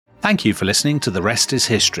Thank you for listening to The Rest is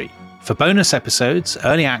History. For bonus episodes,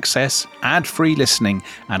 early access, ad-free listening,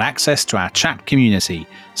 and access to our chat community,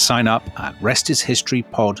 sign up at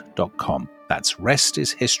restishistorypod.com. That's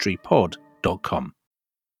restishistorypod.com.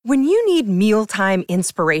 When you need mealtime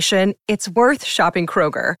inspiration, it's worth shopping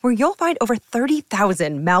Kroger, where you'll find over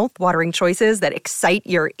 30,000 mouth-watering choices that excite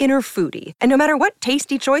your inner foodie. And no matter what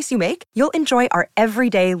tasty choice you make, you'll enjoy our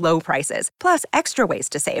everyday low prices, plus extra ways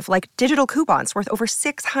to save, like digital coupons worth over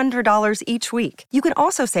 $600 each week. You can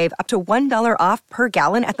also save up to $1 off per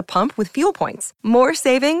gallon at the pump with fuel points. More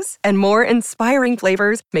savings and more inspiring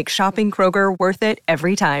flavors make shopping Kroger worth it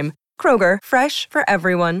every time. Kroger, fresh for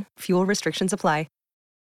everyone. Fuel restrictions apply.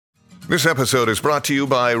 This episode is brought to you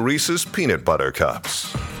by Reese's Peanut Butter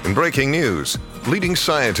Cups. In breaking news, leading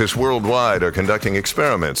scientists worldwide are conducting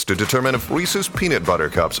experiments to determine if Reese's Peanut Butter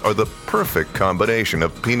Cups are the perfect combination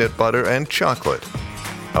of peanut butter and chocolate.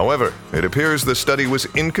 However, it appears the study was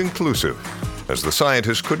inconclusive, as the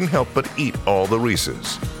scientists couldn't help but eat all the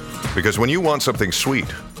Reese's. Because when you want something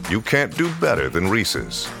sweet, you can't do better than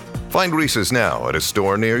Reese's. Find Reese's now at a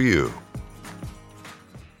store near you.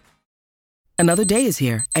 Another day is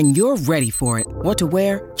here, and you're ready for it. What to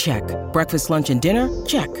wear? Check. Breakfast, lunch, and dinner?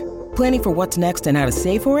 Check. Planning for what's next and how to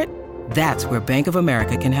save for it? That's where Bank of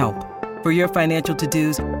America can help. For your financial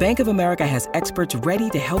to-dos, Bank of America has experts ready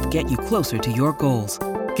to help get you closer to your goals.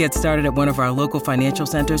 Get started at one of our local financial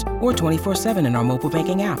centers or 24/7 in our mobile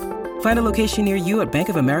banking app. Find a location near you at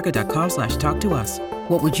bankofamerica.com/talktous.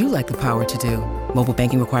 What would you like the power to do? Mobile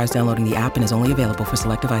banking requires downloading the app and is only available for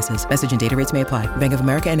select devices. Message and data rates may apply. Bank of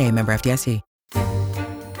America N.A., member FDIC.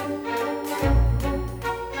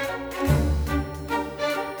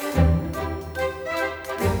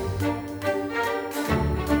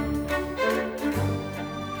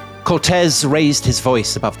 Cortez raised his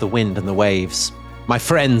voice above the wind and the waves. "My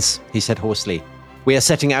friends," he said hoarsely, "we are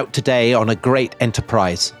setting out today on a great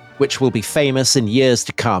enterprise, which will be famous in years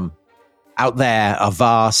to come. Out there are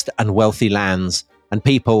vast and wealthy lands, and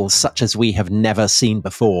people such as we have never seen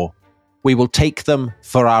before. We will take them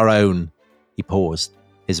for our own." He paused.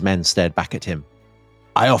 His men stared back at him.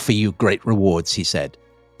 "I offer you great rewards," he said,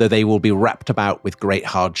 "though they will be wrapped about with great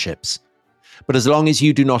hardships. But as long as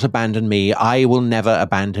you do not abandon me, I will never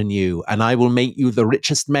abandon you, and I will make you the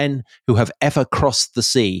richest men who have ever crossed the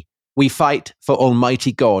sea. We fight for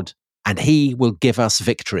Almighty God, and He will give us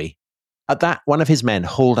victory." At that, one of his men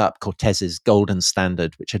hauled up Cortez's golden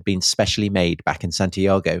standard, which had been specially made back in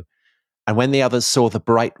Santiago. And when the others saw the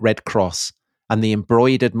bright red cross and the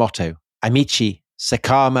embroidered motto, "Amici,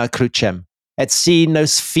 secama crucem, et si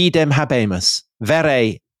nos fidem habemus,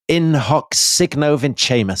 vere in hoc signo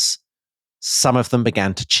vincemus," some of them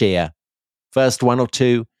began to cheer. First one or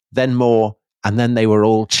two, then more, and then they were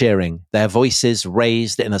all cheering, their voices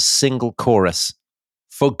raised in a single chorus.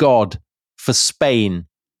 "For God, for Spain,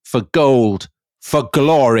 for gold, for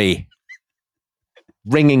glory."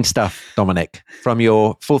 Ringing stuff, Dominic, from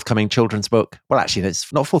your forthcoming children's book. Well, actually,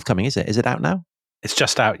 it's not forthcoming, is it? Is it out now? It's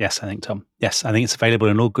just out, yes, I think, Tom. Yes, I think it's available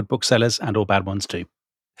in all good booksellers and all bad ones too.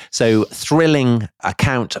 So, thrilling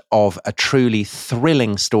account of a truly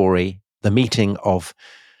thrilling story, the meeting of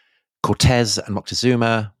Cortez and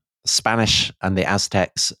Moctezuma, the Spanish and the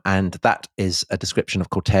Aztecs, and that is a description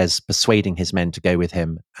of Cortez persuading his men to go with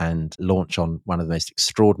him and launch on one of the most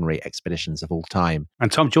extraordinary expeditions of all time.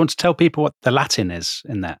 And Tom, do you want to tell people what the Latin is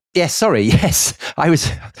in that? Yes, sorry, yes. I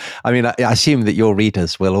assume that your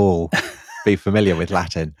readers will all be familiar with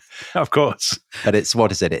Latin. Of course. But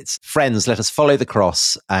what is it? It's, "Friends, let us follow the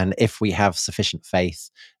cross, and if we have sufficient faith,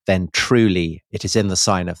 then truly it is in the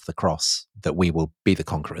sign of the cross that we will be the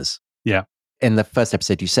conquerors." Yeah. In the first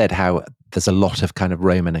episode, you said how there's a lot of kind of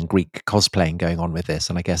Roman and Greek cosplaying going on with this,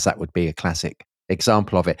 and I guess that would be a classic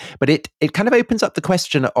example of it. But it kind of opens up the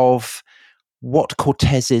question of what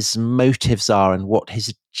Cortez's motives are and what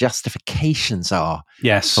his justifications are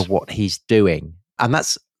for what he's doing. And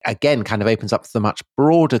that's, again, kind of opens up the much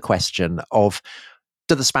broader question of,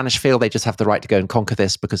 do the Spanish feel they just have the right to go and conquer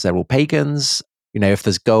this because they're all pagans? You know, if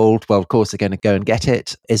there's gold, well, of course, they're going to go and get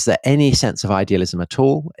it. Is there any sense of idealism at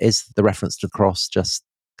all? Is the reference to the cross just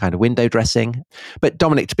kind of window dressing? But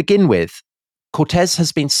Dominic, to begin with, Cortez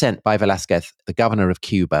has been sent by Velázquez, the governor of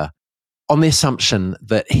Cuba, on the assumption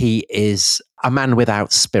that he is a man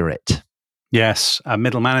without spirit. Yes, a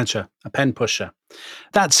middle manager, a pen pusher.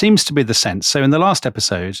 That seems to be the sense. So in the last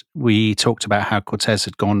episode, we talked about how Cortez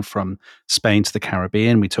had gone from Spain to the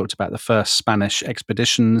Caribbean. We talked about the first Spanish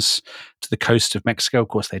expeditions to the coast of Mexico. Of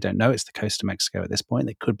course, they don't know it's the coast of Mexico at this point.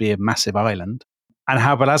 It could be a massive island. And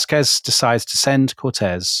how Velázquez decides to send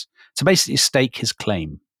Cortez to basically stake his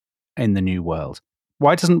claim in the New World.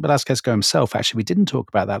 Why doesn't Velázquez go himself? Actually, we didn't talk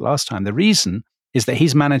about that last time. The reason is that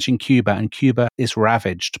he's managing Cuba, and Cuba is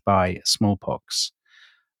ravaged by smallpox.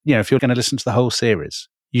 If you're going to listen to the whole series,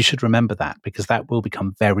 you should remember that, because that will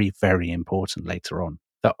become very, very important later on.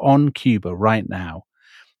 That on Cuba right now,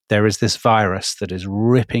 there is this virus that is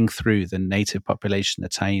ripping through the native population, the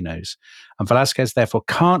Taínos. And Velázquez therefore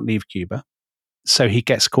can't leave Cuba. So he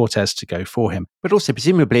gets Cortés to go for him. But also,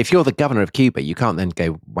 presumably, if you're the governor of Cuba, you can't then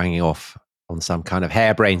go wanging off on some kind of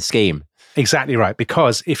harebrained scheme. Exactly right.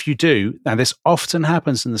 Because if you do, and this often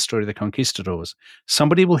happens in the story of the conquistadors,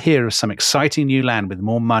 somebody will hear of some exciting new land with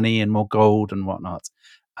more money and more gold and whatnot,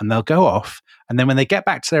 and they'll go off. And then when they get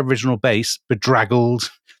back to their original base,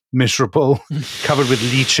 bedraggled, miserable, covered with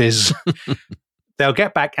leeches, they'll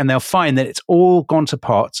get back and they'll find that it's all gone to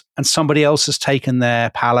pot and somebody else has taken their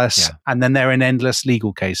palace, and then they're in endless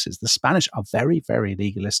legal cases. The Spanish are very, very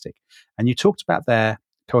legalistic. And you talked about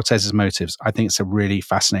Cortés's motives. I think it's a really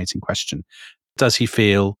fascinating question. Does he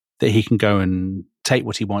feel that he can go and take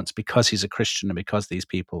what he wants because he's a Christian and because these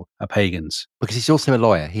people are pagans? Because he's also a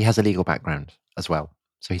lawyer. He has a legal background as well.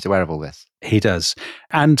 So he's aware of all this. He does.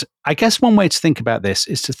 And I guess one way to think about this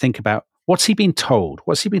is to think about what's he been told?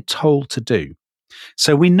 What's he been told to do?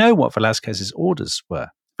 So we know what Velázquez's orders were.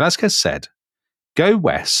 Velázquez said, go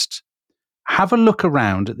west, have a look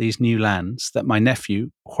around at these new lands that my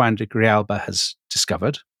nephew, Juan de Grijalba, has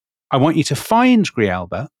discovered. I want you to find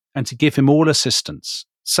Grijalba and to give him all assistance.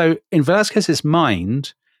 So in Velázquez's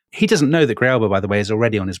mind, he doesn't know that Grijalba, by the way, is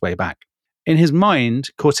already on his way back. In his mind,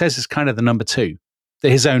 Cortés is kind of the number two, that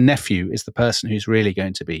his own nephew is the person who's really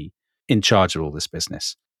going to be in charge of all this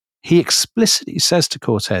business. He explicitly says to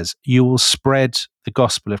Cortés, you will spread the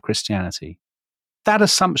gospel of Christianity. That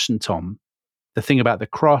assumption, Tom, the thing about the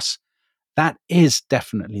cross, that is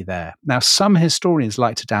definitely there. Now, some historians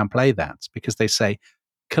like to downplay that because they say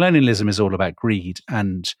colonialism is all about greed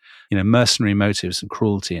and, mercenary motives and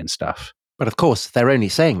cruelty and stuff. But of course, they're only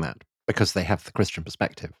saying that because they have the Christian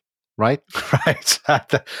perspective, right? Right.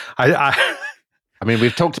 I mean,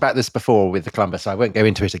 we've talked about this before with the Columbus, so I won't go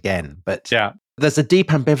into it again. But yeah, there's a deep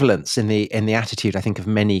ambivalence in the attitude, I think, of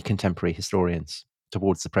many contemporary historians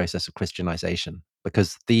towards the process of Christianization,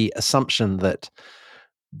 because the assumption that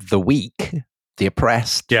the weak, the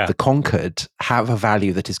oppressed, the conquered have a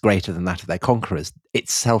value that is greater than that of their conquerors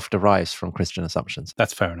itself derives from Christian assumptions.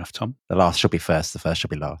 That's fair enough, Tom. The last shall be first, the first shall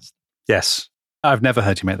be last. Yes. I've never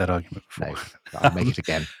heard you make that argument before. No, I'll make it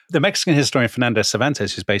again. The Mexican historian Fernando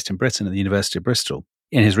Cervantes, who's based in Britain at the University of Bristol,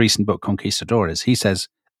 in his recent book Conquistadores, he says,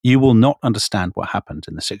 you will not understand what happened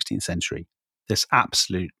in the 16th century, this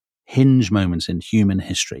absolute hinge moment in human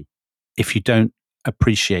history, if you don't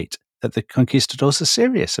appreciate that the conquistadors are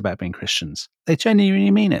serious about being Christians. They genuinely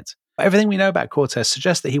mean it. Everything we know about Cortés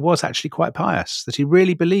suggests that he was actually quite pious, that he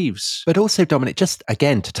really believes. But also, Dominic, just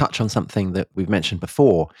again, to touch on something that we've mentioned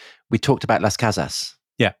before, we talked about Las Casas.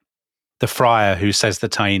 Yeah. The friar who says the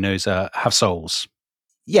Taínos have souls.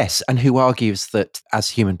 Yes, and who argues that as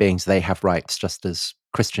human beings, they have rights just as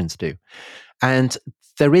Christians do. And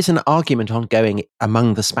there is an argument ongoing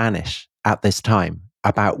among the Spanish at this time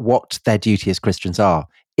about what their duty as Christians are.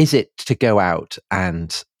 Is it to go out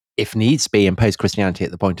and, if needs be, impose Christianity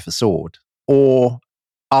at the point of a sword? Or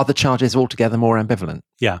are the charges altogether more ambivalent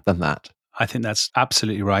than that? I think that's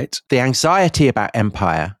absolutely right. The anxiety about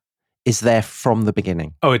empire is there from the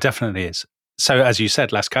beginning. Oh, it definitely is. So as you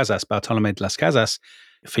said, Las Casas, Bartolomé de las Casas,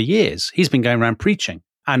 for years, he's been going around preaching,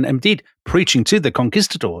 and indeed preaching to the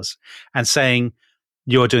conquistadors and saying,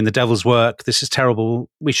 you're doing the devil's work. This is terrible.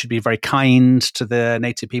 We should be very kind to the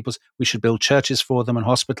native peoples. We should build churches for them and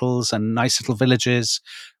hospitals and nice little villages.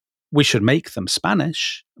 We should make them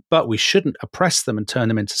Spanish, but we shouldn't oppress them and turn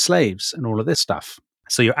them into slaves and all of this stuff.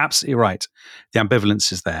 So you're absolutely right. The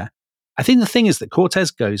ambivalence is there. I think the thing is that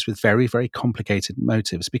Cortés goes with very, very complicated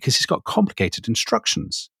motives because he's got complicated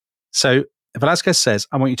instructions. So Velázquez says,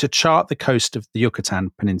 I want you to chart the coast of the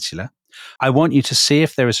Yucatan Peninsula. I want you to see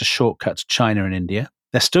if there is a shortcut to China and India.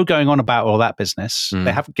 They're still going on about all that business.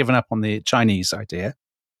 They haven't given up on the Chinese idea.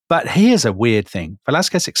 But here's a weird thing.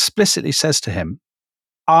 Velázquez explicitly says to him,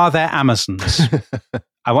 are there Amazons?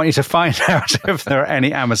 I want you to find out if there are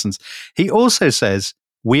any Amazons. He also says,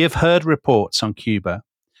 we have heard reports on Cuba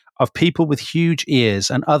of people with huge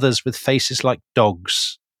ears and others with faces like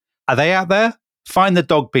dogs. Are they out there? Find the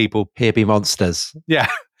dog people. Here be monsters. Yeah.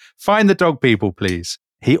 Find the dog people, please.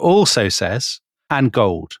 He also says, and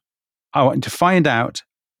gold. I want to find out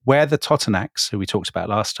where the Totonacs, who we talked about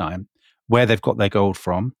last time, where they've got their gold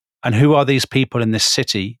from, And who are these people in this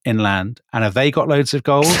city inland? And have they got loads of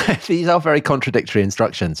gold? These are very contradictory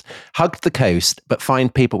instructions. Hug the coast, but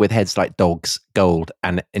find people with heads like dogs, gold,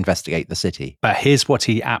 and investigate the city. But here's what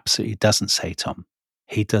he absolutely doesn't say, Tom.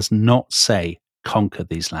 He does not say conquer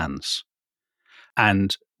these lands.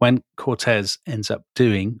 And when Cortez ends up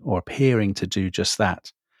doing or appearing to do just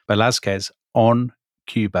that, Velázquez on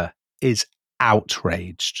Cuba is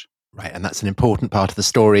outraged. Right, and that's an important part of the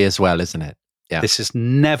story as well, isn't it? Yeah. This is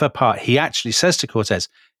never part. He actually says to Cortez,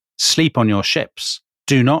 sleep on your ships.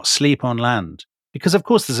 Do not sleep on land. Because, of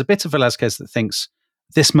course, there's a bit of Velázquez that thinks,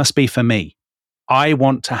 this must be for me. I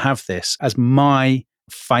want to have this as my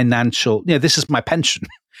financial, this is my pension.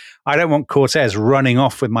 I don't want Cortez running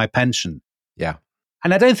off with my pension. Yeah.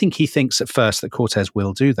 And I don't think he thinks at first that Cortez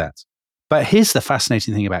will do that. But here's the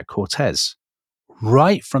fascinating thing about Cortez.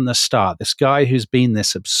 Right from the start, this guy who's been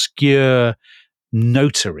this obscure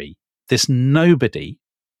notary, this nobody,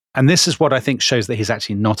 and this is what I think shows that he's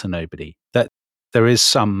actually not a nobody, that there is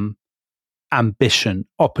some ambition,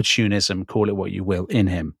 opportunism, call it what you will, in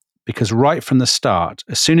him. Because right from the start,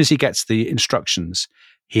 as soon as he gets the instructions,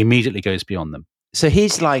 he immediately goes beyond them. So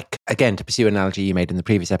he's like, again, to pursue an analogy you made in the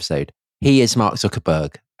previous episode, he is Mark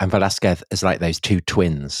Zuckerberg and Velázquez is like those two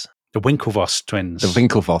twins. The Winklevoss twins. The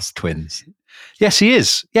Winklevoss twins. Yes, he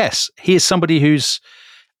is. Yes, he is somebody who's,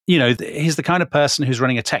 he's the kind of person who's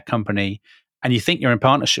running a tech company and you think you're in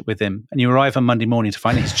partnership with him and you arrive on Monday morning to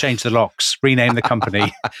find he's changed the locks, renamed the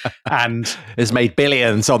company and has made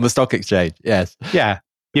billions on the stock exchange. Yes. Yeah.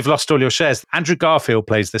 You've lost all your shares. Andrew Garfield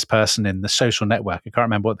plays this person in The Social Network. I can't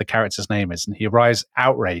remember what the character's name is. And he arrives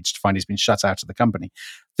outraged to find he's been shut out of the company.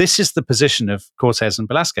 This is the position of Cortez and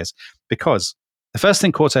Velázquez, because the first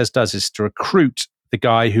thing Cortez does is to recruit the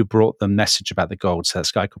guy who brought the message about the gold. So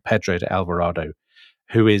that's a guy called Pedro de Alvarado,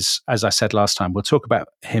 who is, as I said last time, we'll talk about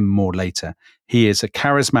him more later. He is a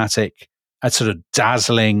charismatic, a sort of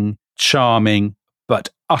dazzling, charming, but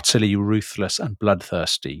utterly ruthless and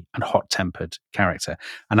bloodthirsty and hot-tempered character.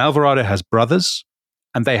 And Alvarado has brothers,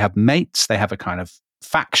 and they have mates. They have a kind of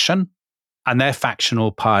faction, and their faction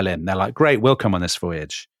all pile in. They're like, great, we'll come on this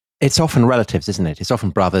voyage. It's often relatives, isn't it? It's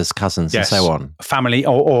often brothers, cousins, Yes. and so on. Family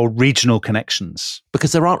or regional connections.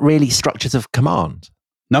 Because there aren't really structures of command.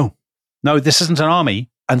 No, this isn't an army.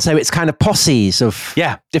 And so it's kind of posses of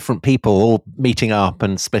different people all meeting up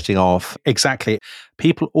and splitting off. Exactly.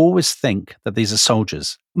 People always think that these are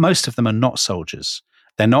soldiers. Most of them are not soldiers.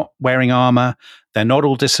 They're not wearing armor. They're not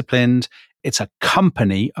all disciplined. It's a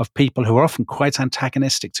company of people who are often quite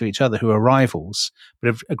antagonistic to each other, who are rivals, but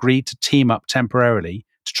have agreed to team up temporarily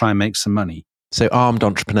to try and make some money. So armed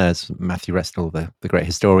entrepreneurs, Matthew Restall, the great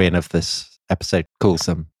historian of this episode, calls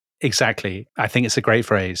them. Exactly. I think it's a great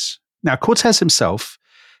phrase. Now, Cortez himself,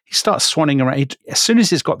 he starts swanning around. As soon as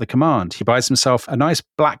he's got the command, he buys himself a nice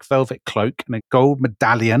black velvet cloak and a gold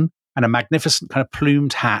medallion and a magnificent kind of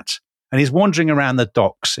plumed hat. And he's wandering around the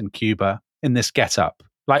docks in Cuba in this get-up,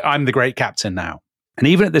 like, I'm the great captain now. And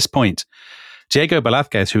even at this point, Diego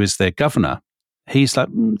Velázquez, who is the governor, he's like,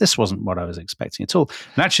 this wasn't what I was expecting at all.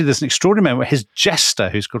 And actually, there's an extraordinary moment where his jester,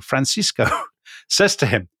 who's called Francisco, says to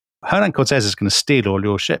him, Hernan Cortez is going to steal all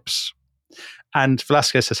your ships. And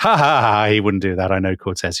Velázquez says, ha, ha, ha, he wouldn't do that. I know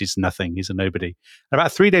Cortez. He's nothing. He's a nobody. And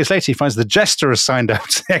about 3 days later, he finds the jester has signed up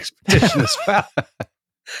to the expedition as well.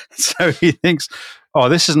 So he thinks, oh,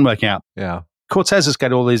 this isn't working out. Yeah. Cortez has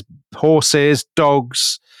got all these horses,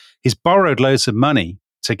 dogs. He's borrowed loads of money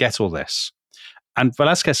to get all this. And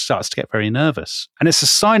Velázquez starts to get very nervous. And it's a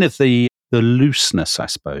sign of the looseness, I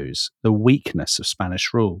suppose, the weakness of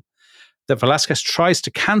Spanish rule, that Velázquez tries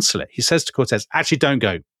to cancel it. He says to Cortez, actually, don't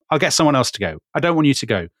go. I'll get someone else to go. I don't want you to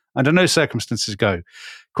go. Under no circumstances go.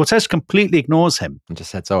 Cortez completely ignores him. And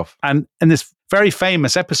just heads off. And in this very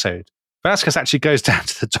famous episode, Velázquez actually goes down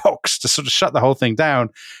to the docks to sort of shut the whole thing down.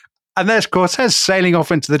 And there's Cortez sailing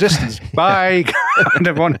off into the distance. Bye. Kind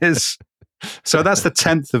of on his. So that's the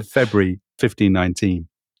 10th of February, 1519.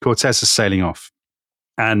 Cortez is sailing off.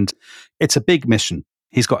 And it's a big mission.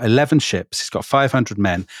 He's got 11 ships. He's got 500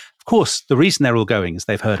 men. Of course, the reason they're all going is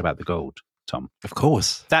they've heard about the gold. Tom. Of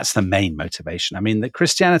course. That's the main motivation. I mean, that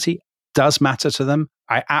Christianity does matter to them.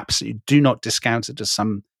 I absolutely do not discount it as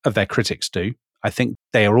some of their critics do. I think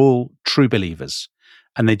they are all true believers.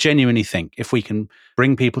 And they genuinely think if we can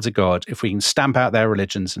bring people to God, if we can stamp out their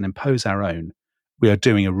religions and impose our own, we are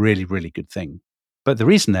doing a really, really good thing. But the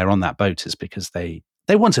reason they're on that boat is because they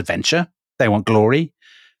want adventure, they want glory,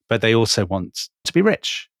 but they also want to be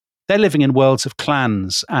rich. They're living in worlds of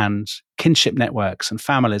clans and kinship networks and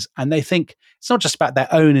families, and they think it's not just about their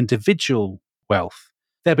own individual wealth.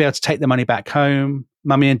 They'll be able to take the money back home.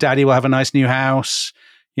 Mummy and daddy will have a nice new house.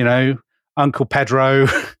 Uncle Pedro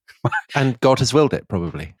And God has willed it,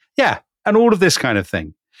 probably. Yeah, and all of this kind of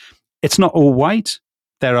thing. It's not all white.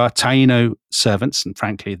 There are Taino servants, and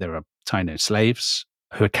frankly, there are Taino slaves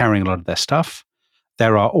who are carrying a lot of their stuff.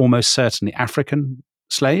 There are almost certainly African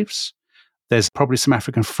slaves. There's probably some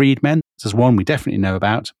African freedmen. There's one we definitely know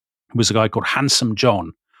about. It was a guy called Handsome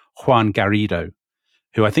John, Juan Garrido,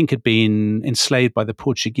 who I think had been enslaved by the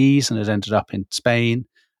Portuguese and had ended up in Spain.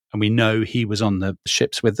 And we know he was on the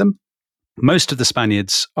ships with them. Most of the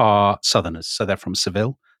Spaniards are Southerners, so they're from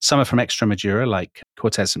Seville. Some are from Extremadura, like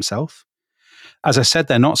Cortes himself. As I said,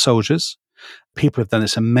 they're not soldiers. People have done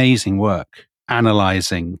this amazing work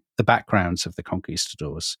analyzing the backgrounds of the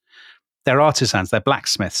conquistadors. They're artisans, they're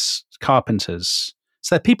blacksmiths, carpenters.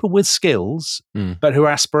 So they're people with skills, but who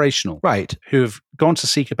are aspirational. Right. Who have gone to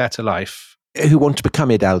seek a better life. Who want to become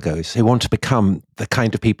hidalgos, who want to become the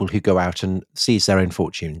kind of people who go out and seize their own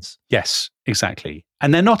fortunes. Yes, exactly.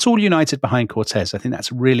 And they're not all united behind Cortes. I think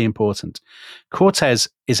that's really important. Cortes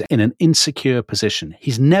is in an insecure position.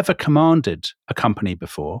 He's never commanded a company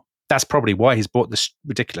before. That's probably why he's bought this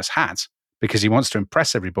ridiculous hat, because he wants to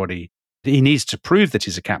impress everybody. He needs to prove that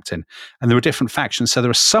he's a captain. And there are different factions. So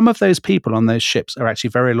there are some of those people on those ships are actually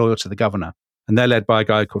very loyal to the governor. And they're led by a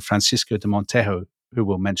guy called Francisco de Montejo, who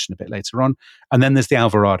we'll mention a bit later on. And then there's the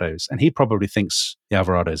Alvarados. And he probably thinks the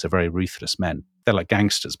Alvarados are very ruthless men. They're like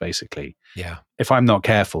gangsters, basically. Yeah. If I'm not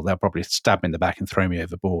careful, they'll probably stab me in the back and throw me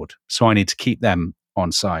overboard. So I need to keep them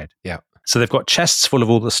on side. Yeah. So they've got chests full of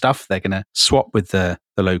all the stuff. They're going to swap with the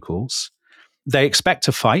locals. They expect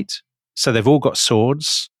to fight. So they've all got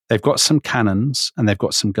swords. They've got some cannons and they've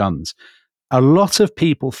got some guns. A lot of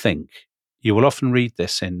people think, you will often read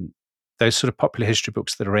this in those sort of popular history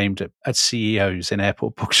books that are aimed at CEOs in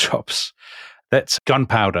airport bookshops, that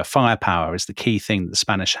gunpowder, firepower is the key thing that the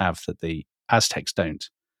Spanish have that the Aztecs don't.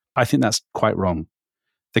 I think that's quite wrong.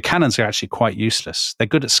 The cannons are actually quite useless. They're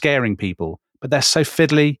good at scaring people, but they're so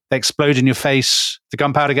fiddly. They explode in your face. The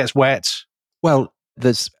gunpowder gets wet. Well,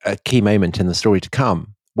 there's a key moment in the story to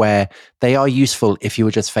come where they are useful if you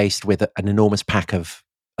were just faced with an enormous pack of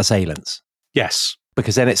assailants. Yes.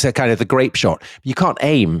 Because then it's a kind of the grape shot. You can't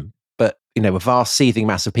aim, but a vast seething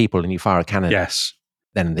mass of people and you fire a cannon. Yes.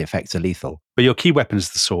 Then the effects are lethal. But your key weapon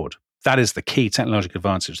is the sword. That is the key technological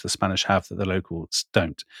advantage the Spanish have that the locals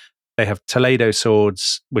don't. They have Toledo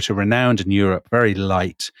swords, which are renowned in Europe, very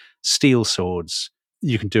light, steel swords.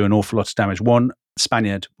 You can do an awful lot of damage. One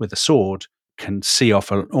Spaniard with a sword can see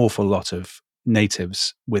off an awful lot of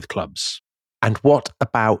natives with clubs. And what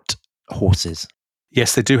about horses?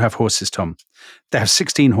 Yes, they do have horses, Tom. They have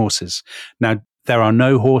 16 horses. Now, there are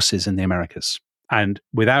no horses in the Americas. And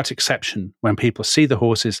without exception, when people see the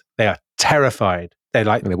horses, they are terrified. They're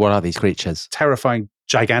like, what are these creatures? Terrifying,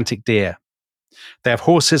 gigantic deer. They have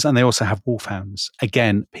horses and they also have wolfhounds.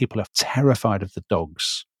 Again, people are terrified of the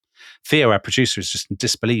dogs. Theo, our producer, is just in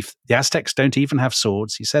disbelief. The Aztecs don't even have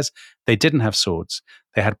swords. He says they didn't have swords.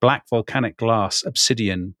 They had black volcanic glass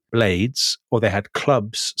obsidian blades, or they had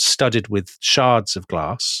clubs studded with shards of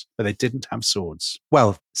glass, but they didn't have swords.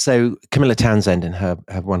 Well, so Camilla Townsend, in her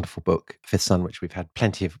wonderful book, Fifth Son, which we've had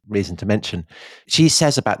plenty of reason to mention, she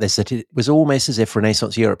says about this that it was almost as if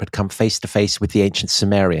Renaissance Europe had come face to face with the ancient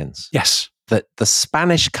Sumerians. Yes. That the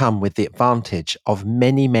Spanish come with the advantage of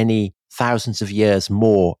many, many thousands of years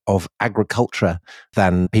more of agriculture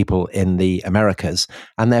than people in the Americas.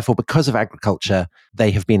 And therefore, because of agriculture,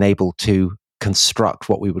 they have been able to construct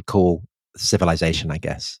what we would call civilization, I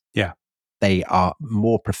guess. Yeah. They are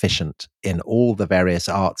more proficient in all the various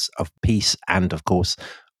arts of peace and, of course,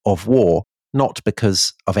 of war, not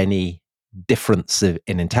because of any difference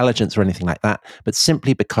in intelligence or anything like that, but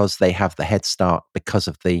simply because they have the head start because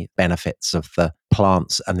of the benefits of the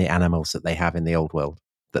plants and the animals that they have in the old world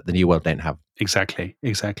that the new world don't have. Exactly.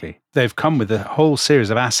 They've come with a whole series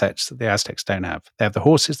of assets that the Aztecs don't have. They have the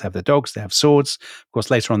horses, they have the dogs, they have swords. Of course,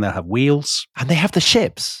 later on they'll have wheels. And they have the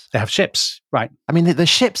ships. They have ships, right. I mean, the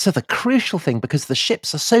ships are the crucial thing because the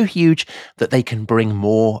ships are so huge that they can bring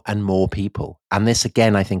more and more people. And this,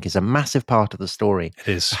 again, I think is a massive part of the story. It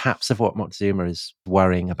is. Perhaps of what Moctezuma is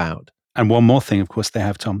worrying about. And one more thing, of course, they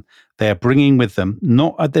have, Tom. They are bringing with them,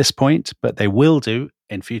 not at this point, but they will do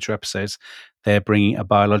in future episodes, they're bringing a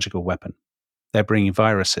biological weapon. They're bringing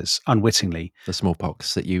viruses, unwittingly. The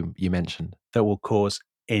smallpox that you mentioned. That will cause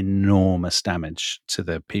enormous damage to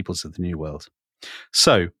the peoples of the New World.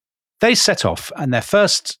 So they set off, and their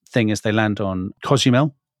first thing is they land on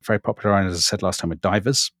Cozumel, very popular island, as I said last time, with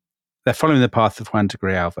divers. They're following the path of Juan de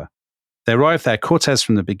Grijalva. They arrive there. Cortes,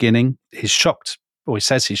 from the beginning, he's shocked, or he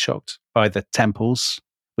says he's shocked, by the temples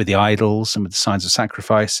with the idols and with the signs of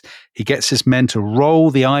sacrifice. He gets his men to roll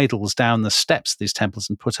the idols down the steps of these temples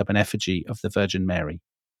and put up an effigy of the Virgin Mary.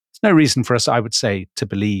 It's no reason for us, I would say, to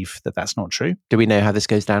believe that that's not true. Do we know how this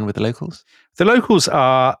goes down with the locals? The locals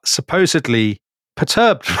are supposedly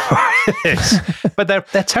perturbed by this, but they're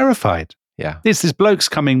terrified. Yeah. There's these blokes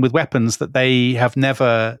coming with weapons that they have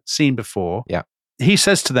never seen before. Yeah. He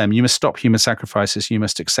says to them, you must stop human sacrifices, you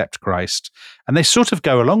must accept Christ. And they sort of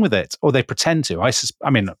go along with it, or they pretend to.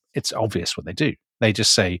 It's obvious what they do. They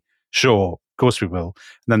just say, sure, of course we will.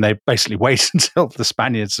 And then they basically wait until the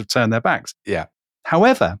Spaniards have turned their backs. Yeah.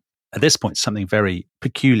 However, at this point, something very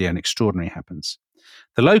peculiar and extraordinary happens.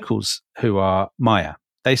 The locals, who are Maya,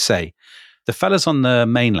 they say, the fellas on the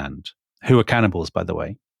mainland, who are cannibals, by the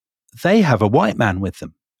way, they have a white man with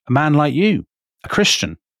them, a man like you, a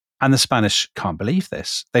Christian. And the Spanish can't believe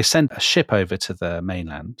this. They send a ship over to the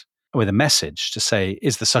mainland with a message to say,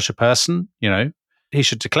 is there such a person? He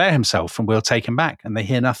should declare himself and we'll take him back. And they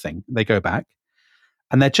hear nothing. They go back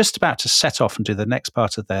and they're just about to set off and do the next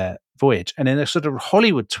part of their voyage. And in a sort of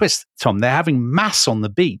Hollywood twist, Tom, they're having mass on the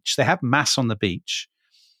beach. They have mass on the beach.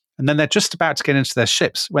 And then they're just about to get into their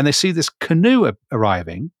ships when they see this canoe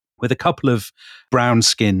arriving with a couple of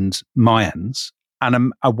brown-skinned Mayans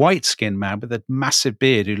and a white-skinned man with a massive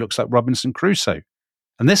beard who looks like Robinson Crusoe.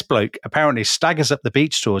 And this bloke apparently staggers up the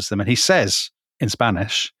beach towards them and he says in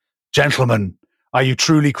Spanish, gentlemen, are you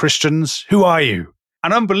truly Christians? Who are you?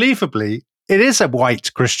 And unbelievably, it is a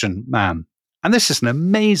white Christian man. And this is an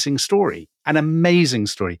amazing story,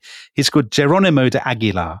 He's called Geronimo de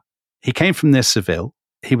Aguilar. He came from near Seville.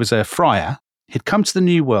 He was a friar. He'd come to the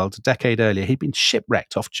New World a decade earlier. He'd been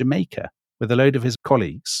shipwrecked off Jamaica with a load of his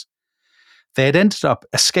colleagues. They had ended up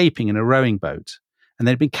escaping in a rowing boat, and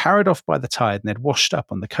they'd been carried off by the tide and they'd washed up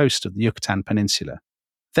on the coast of the Yucatan Peninsula.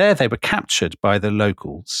 There they were captured by the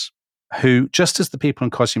locals, who, just as the people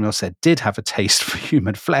in Cozumel said, did have a taste for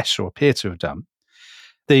human flesh, or appear to have done.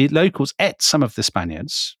 The locals ate some of the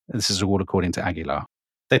Spaniards. This is all according to Aguilar.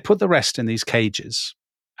 They put the rest in these cages,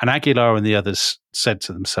 and Aguilar and the others said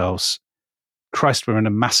to themselves, Christ, we're in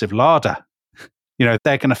a massive larder. They're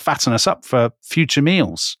going to fatten us up for future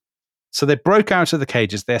meals. So they broke out of the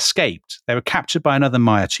cages. They escaped. They were captured by another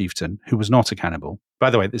Maya chieftain who was not a cannibal. By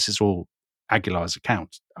the way, this is all Aguilar's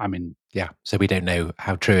account. Yeah. So we don't know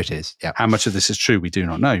how true it is. Yeah. How much of this is true, we do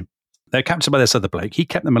not know. They were captured by this other bloke. He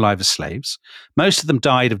kept them alive as slaves. Most of them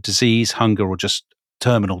died of disease, hunger, or just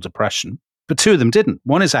terminal depression. But two of them didn't.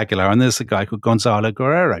 One is Aguilar, and there's a guy called Gonzalo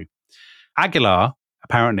Guerrero. Aguilar,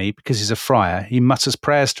 apparently, because he's a friar, he mutters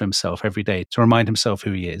prayers to himself every day to remind himself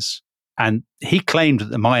who he is. And he claimed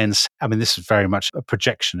that the Mayans, this is very much a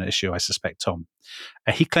projection issue, I suspect, Tom.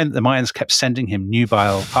 He claimed that the Mayans kept sending him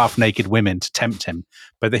nubile, half-naked women to tempt him,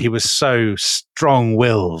 but that he was so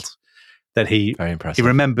strong-willed that he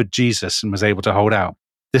remembered Jesus and was able to hold out.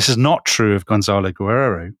 This is not true of Gonzalo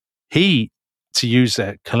Guerrero. He, to use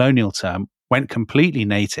a colonial term, went completely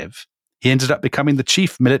native. He ended up becoming the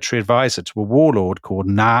chief military advisor to a warlord called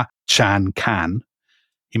Na Chan Can.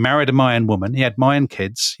 He married a Mayan woman. He had Mayan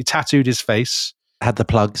kids. He tattooed his face. Had the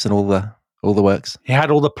plugs and all the works. He had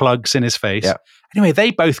all the plugs in his face. Yeah. Anyway,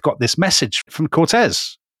 they both got this message from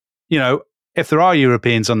Cortez. If there are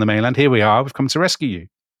Europeans on the mainland, here we are. We've come to rescue you.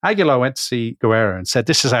 Aguilar went to see Guerrero and said,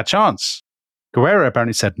 this is our chance. Guerrero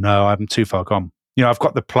apparently said, no, I'm too far gone. I've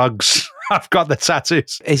got the plugs. I've got the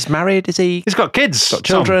tattoos. He's married, is he? He's got kids. Got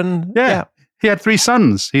children. Yeah. He had 3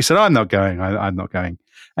 sons. He said, I'm not going. I'm not going.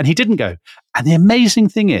 And he didn't go. And the amazing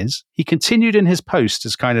thing is, he continued in his post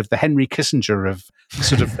as kind of the Henry Kissinger of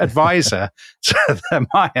sort of advisor to the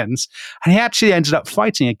Mayans. And he actually ended up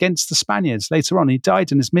fighting against the Spaniards later on. He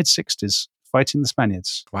died in his mid-60s fighting the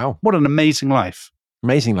Spaniards. Wow. What an amazing life.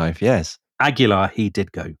 Amazing life, yes. Aguilar, he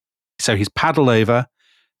did go. So he's paddled over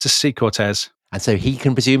to see Cortez. And so he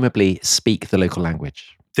can presumably speak the local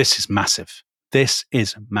language. This is massive.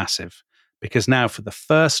 Because now, for the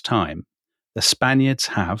first time, the Spaniards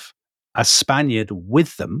have a Spaniard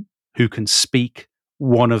with them who can speak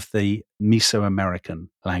one of the Mesoamerican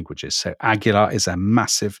languages. So Aguilar is a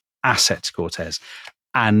massive asset to Cortez.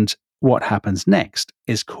 And what happens next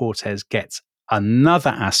is Cortez gets another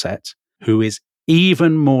asset who is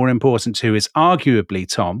even more important, who is arguably,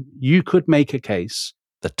 Tom, you could make a case,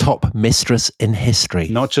 the top mistress in history.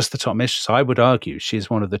 Not just the top mistress. I would argue she is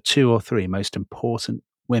one of the 2 or 3 most important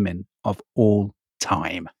women of all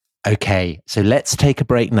time. Okay, so let's take a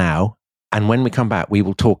break now. And when we come back, we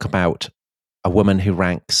will talk about a woman who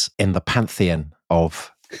ranks in the pantheon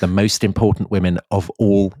of the most important women of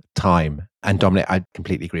all time. And Dominic, I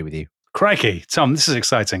completely agree with you. Crikey, Tom, this is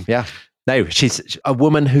exciting. Yeah. No, she's a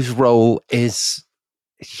woman whose role is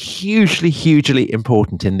hugely, hugely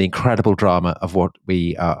important in the incredible drama of what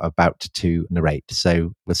we are about to narrate.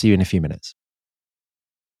 So we'll see you in a few minutes.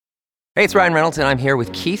 Hey, it's Ryan Reynolds, and I'm here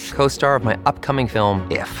with Keith, co-star of my upcoming film,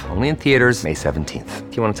 If, only in theaters May 17th.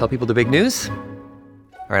 Do you want to tell people the big news?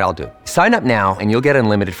 All right, I'll do it. Sign up now and you'll get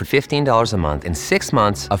unlimited for $15 a month and 6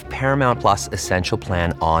 months of Paramount Plus Essential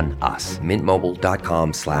Plan on us.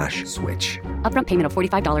 MintMobile.com/switch. Upfront payment of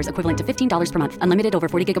 $45 equivalent to $15 per month. Unlimited over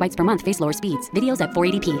 40 gigabytes per month. Face lower speeds. Videos at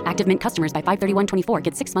 480p. Active Mint customers by 531.24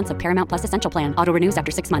 get 6 months of Paramount Plus Essential Plan. Auto renews after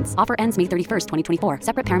 6 months. Offer ends May 31st, 2024.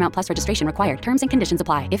 Separate Paramount Plus registration required. Terms and conditions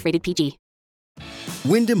apply if rated PG.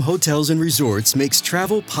 Wyndham Hotels and Resorts makes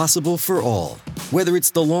travel possible for all. Whether it's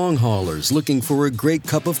the long haulers looking for a great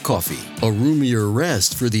cup of coffee, a roomier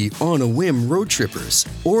rest for the on-a-whim road trippers,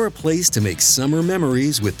 or a place to make summer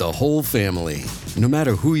memories with the whole family. No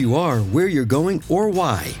matter who you are, where you're going, or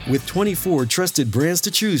why, with 24 trusted brands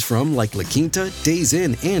to choose from like La Quinta, Days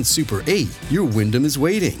Inn, and Super 8, your Wyndham is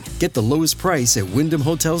waiting. Get the lowest price at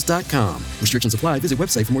WyndhamHotels.com. Restrictions apply. Visit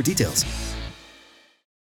website for more details.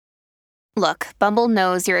 Look, Bumble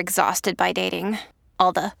knows you're exhausted by dating.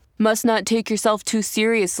 All the, must not take yourself too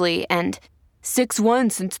seriously, and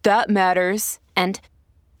 6'1" since that matters, and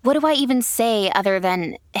what do I even say other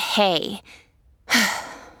than, hey?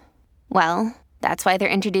 Well, that's why they're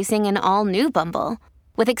introducing an all-new Bumble,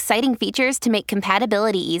 with exciting features to make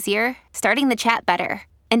compatibility easier, starting the chat better,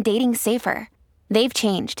 and dating safer. They've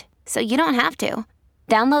changed, so you don't have to.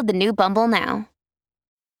 Download the new Bumble now.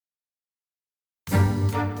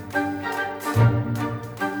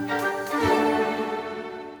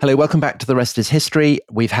 Hello, welcome back to The Rest is History.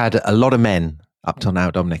 We've had a lot of men up till now,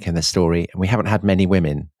 Dominic, in this story, and we haven't had many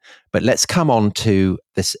women. But let's come on to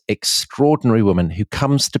this extraordinary woman who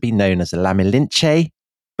comes to be known as La Malinche,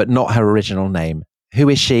 but not her original name. Who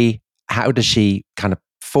is she? How does she kind of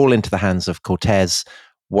fall into the hands of Cortez?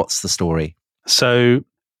 What's the story? So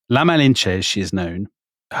La Malinche, as she is known,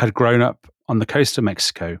 had grown up on the coast of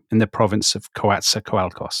Mexico in the province of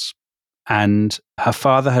Coatzacoalcos. And her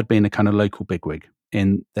father had been a kind of local bigwig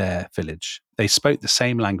in their village. They spoke the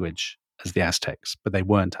same language as the Aztecs, but they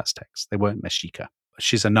weren't Aztecs. They weren't Mexica.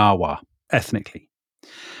 She's a Nahua, ethnically.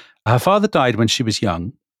 Her father died when she was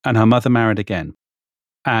young, and her mother married again.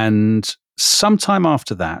 And sometime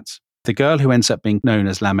after that, the girl who ends up being known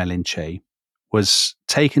as La Malinche was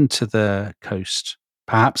taken to the coast,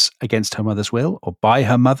 perhaps against her mother's will, or by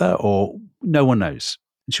her mother, or no one knows.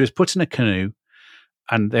 And she was put in a canoe,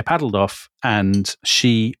 and they paddled off, and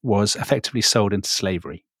she was effectively sold into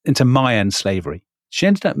slavery, into Mayan slavery. She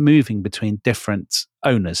ended up moving between different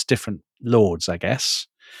owners, different lords, I guess.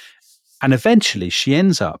 And eventually she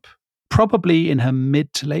ends up probably in her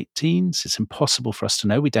mid to late teens. It's impossible for us to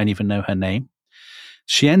know. We don't even know her name.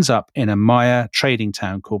 She ends up in a Maya trading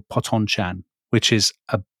town called Potonchan, which is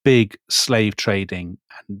a big slave trading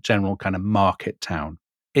and general kind of market town.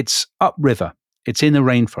 It's upriver. It's in the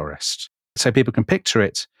rainforest. So people can picture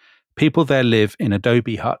it. People there live in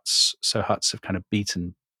adobe huts, so huts of kind of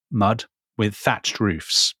beaten mud with thatched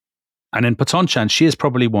roofs. And in Potonchan, she is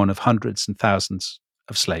probably one of hundreds and thousands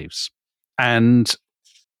of slaves. And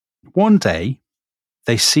one day,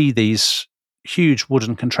 they see these huge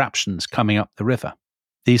wooden contraptions coming up the river.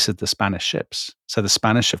 These are the Spanish ships. So the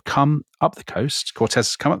Spanish have come up the coast. Cortez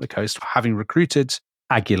has come up the coast, having recruited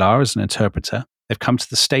Aguilar as an interpreter. They've come to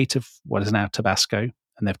the state of what is now Tabasco,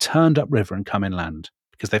 and they've turned upriver and come inland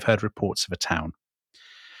because they've heard reports of a town.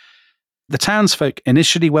 The townsfolk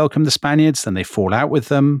initially welcome the Spaniards, then they fall out with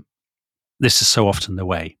them. This is so often the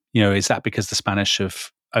way. Is that because the Spanish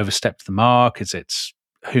have overstepped the mark? Is it,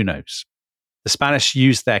 who knows? The Spanish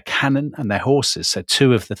used their cannon and their horses, so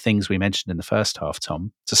two of the things we mentioned in the first half,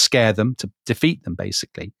 Tom, to scare them, to defeat them,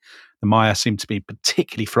 basically. The Maya seemed to be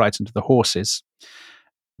particularly frightened of the horses.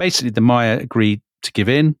 Basically, the Maya agreed to give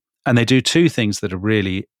in, and they do two things that are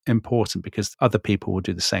really important because other people will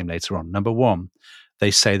do the same later on. Number one,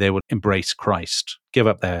 they say they will embrace Christ, give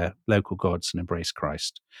up their local gods and embrace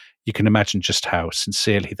Christ. You can imagine just how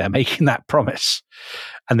sincerely they're making that promise.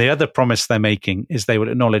 And the other promise they're making is they will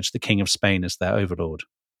acknowledge the King of Spain as their overlord.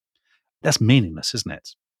 That's meaningless, isn't it?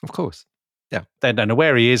 Of course. Yeah. They don't know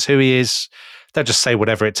where he is, who he is. They'll just say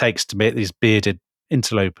whatever it takes to make these bearded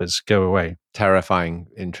interlopers go away. Terrifying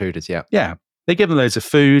intruders, yeah. Yeah. They give them loads of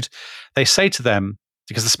food. They say to them,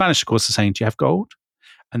 because the Spanish, of course, are saying, do you have gold?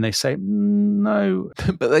 And they say, no.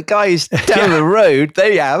 But the guys down the road,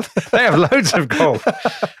 they have. They have loads of gold.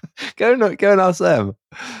 Go and ask them.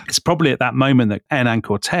 It's probably at that moment that Hernan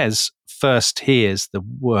Cortez first hears the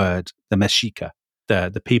word, the Mexica,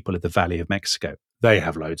 the people of the Valley of Mexico. They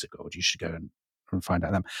have loads of gold. You should go and find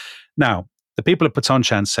out them. Now, the people of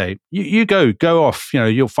Potonchan say, you go off.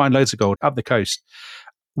 You'll find loads of gold up the coast.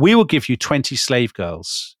 We will give you 20 slave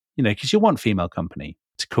girls, because you want female company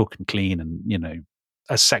to cook and clean and,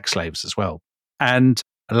 as sex slaves as well. And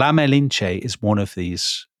La Malinche is one of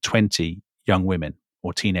these 20 young women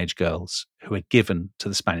or teenage girls who are given to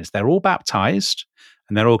the Spaniards. They're all baptized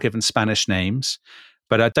and they're all given Spanish names,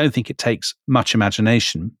 but I don't think it takes much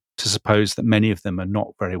imagination to suppose that many of them are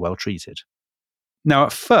not very well treated. Now,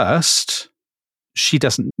 at first, she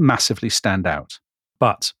doesn't massively stand out,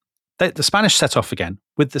 but the Spanish set off again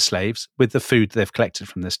with the slaves, with the food they've collected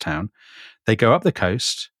from this town. They go up the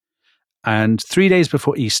coast, and 3 days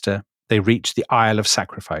before Easter, they reach the Isle of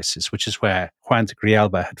Sacrifices, which is where Juan de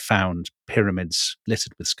Grijalba had found pyramids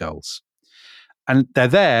littered with skulls. And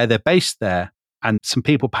they're based there, and some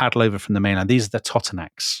people paddle over from the mainland. These are the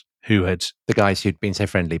Totonacs, who had The guys who'd been so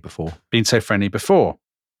friendly before.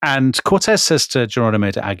 And Cortez says to Geronimo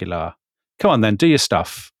de Aguilar, come on then, do your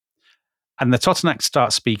stuff. And the Totonacs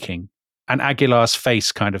start speaking, and Aguilar's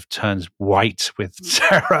face kind of turns white with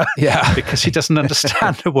terror because he doesn't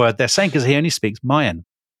understand a word they're saying because he only speaks Mayan.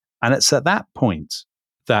 And it's at that point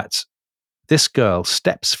that this girl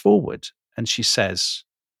steps forward and she says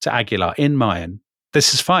to Aguilar in Mayan,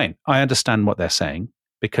 this is fine. I understand what they're saying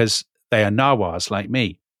because they are Nahuas like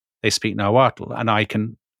me. They speak Nahuatl, and I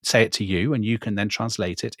can say it to you, and you can then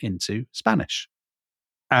translate it into Spanish.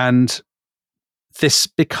 And this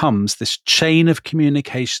becomes this chain of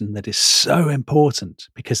communication that is so important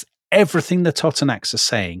because everything the Totonacs are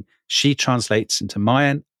saying, she translates into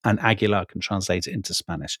Mayan and Aguilar can translate it into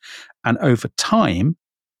Spanish. And over time,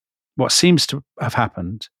 what seems to have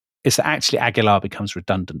happened is that actually Aguilar becomes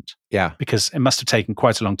redundant. Yeah. Because it must have taken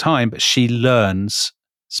quite a long time, but she learns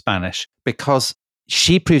Spanish. Because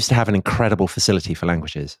she proves to have an incredible facility for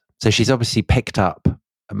languages. So she's obviously picked up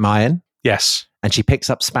Mayan. Yes. And she picks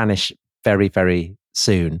up Spanish very, very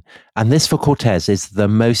soon. And this for Cortez is the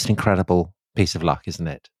most incredible piece of luck, isn't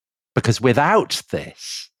it? Because without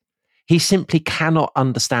this, he simply cannot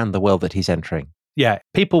understand the world that he's entering. Yeah.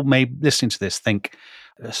 People may, listening to this, think,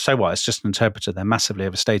 so what? It's just an interpreter. They're massively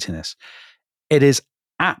overstating this. It is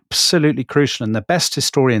absolutely crucial. And the best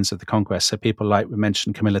historians of the conquest, so people like we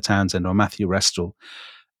mentioned Camilla Townsend or Matthew Restall,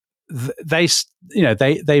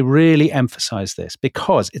 they really emphasize this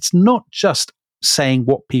because it's not just saying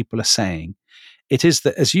what people are saying. It is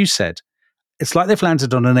that, as you said, it's like they've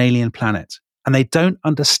landed on an alien planet and they don't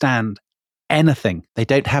understand anything. They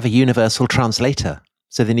don't have a universal translator,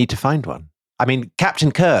 so they need to find one. I mean,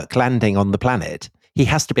 Captain Kirk landing on the planet, he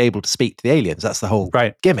has to be able to speak to the aliens. That's the whole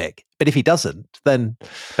gimmick. But if he doesn't, then...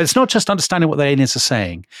 But it's not just understanding what the aliens are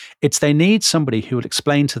saying. It's they need somebody who will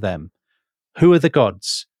explain to them, who are the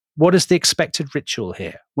gods? What is the expected ritual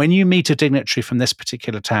here? When you meet a dignitary from this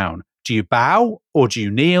particular town, do you bow or do you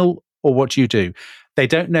kneel or what do you do? They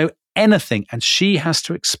don't know anything, and she has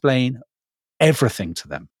to explain everything to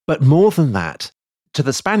them. But more than that, to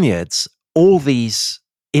the Spaniards, all these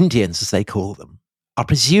Indians, as they call them, are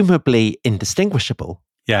presumably indistinguishable.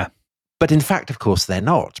 Yeah. But in fact, of course, they're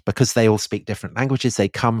not, because they all speak different languages. They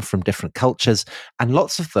come from different cultures, and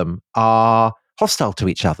lots of them are hostile to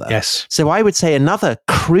each other. Yes. So I would say another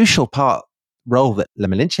crucial role that La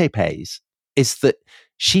Malinche plays is that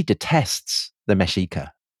she detests the Mexica.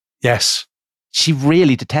 Yes. She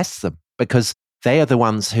really detests them because they are the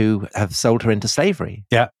ones who have sold her into slavery.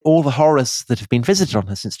 Yeah. All the horrors that have been visited on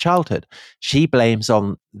her since childhood, she blames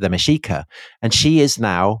on the Mexica, and she is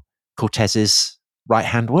now Cortez's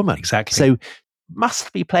right-hand woman. Exactly. So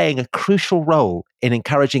must be playing a crucial role in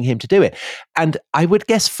encouraging him to do it. And I would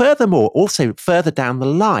guess furthermore, also further down the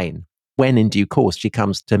line, when in due course she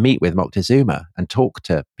comes to meet with Moctezuma and talk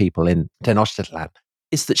to people in Tenochtitlan,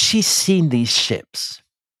 is that she's seen these ships.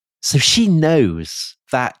 So she knows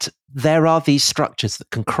that there are these structures that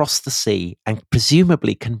can cross the sea and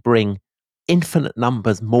presumably can bring infinite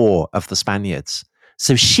numbers more of the Spaniards.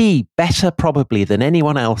 So she, better probably than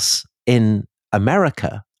anyone else in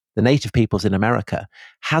America, the native peoples in America,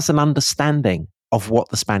 has an understanding of what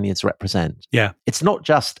the Spaniards represent. Yeah. It's not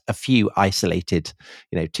just a few isolated,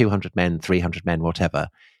 200 men, 300 men, whatever.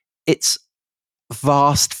 It's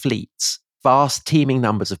vast fleets, vast teeming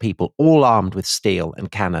numbers of people, all armed with steel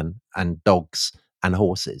and cannon and dogs and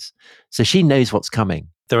horses. So she knows what's coming.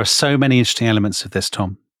 There are so many interesting elements of this,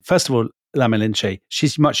 Tom. First of all, La Malinche,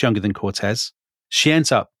 she's much younger than Cortez. She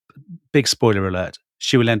ends up, big spoiler alert,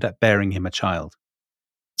 she will end up bearing him a child.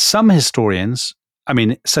 Some historians,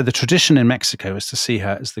 so the tradition in Mexico is to see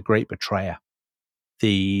her as the great betrayer,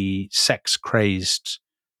 the sex-crazed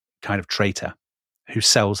kind of traitor who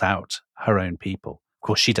sells out her own people. Of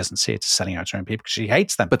course, she doesn't see it as selling out her own people because she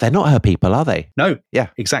hates them. But they're not her people, are they? No. Yeah.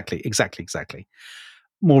 Exactly.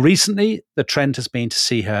 More recently, the trend has been to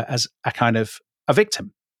see her as a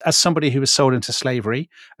victim, as somebody who was sold into slavery,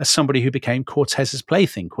 as somebody who became Cortez's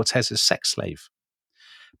plaything, Cortez's sex slave.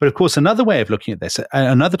 But of course, another way of looking at this,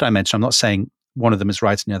 another dimension, I'm not saying one of them is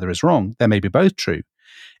right and the other is wrong, they may be both true,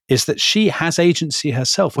 is that she has agency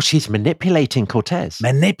herself. Well, she's manipulating Cortez.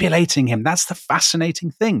 Manipulating him. That's the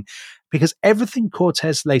fascinating thing. Because everything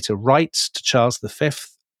Cortez later writes to Charles V,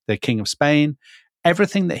 the King of Spain,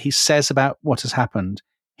 everything that he says about what has happened,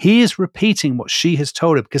 he is repeating what she has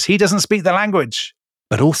told him because he doesn't speak the language.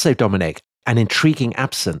 But also, Dominic, an intriguing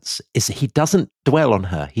absence is that he doesn't dwell on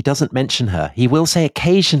her. He doesn't mention her. He will say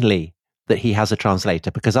occasionally that he has a translator,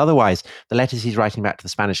 because otherwise the letters he's writing back to the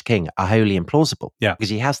Spanish king are wholly implausible. Yeah. Because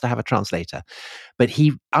he has to have a translator. But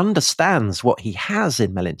he understands what he has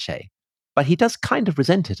in Malinche, but he does kind of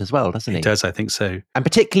resent it as well, doesn't he? He does, I think so. And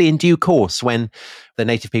particularly in due course when the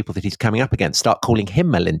native people that he's coming up against start calling him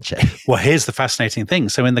Malinche. Well, here's the fascinating thing.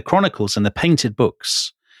 So in the chronicles and the painted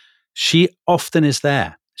books, she often is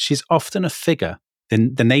there. She's often a figure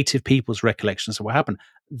in the native people's recollections of what happened.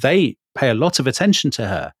 They pay a lot of attention to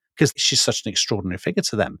her because she's such an extraordinary figure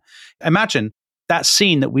to them. Imagine that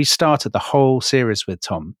scene that we started the whole series with,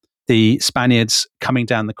 Tom, the Spaniards coming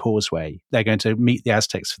down the causeway. They're going to meet the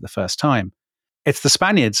Aztecs for the first time. It's the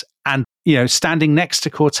Spaniards, and standing next to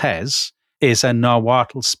Cortez is a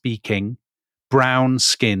Nahuatl-speaking,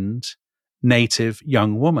 brown-skinned, native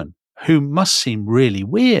young woman who must seem really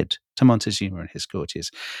weird to Montezuma and his courtiers.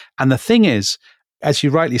 And the thing is, as you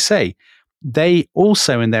rightly say, they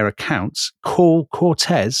also in their accounts call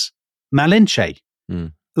Cortez Malinche.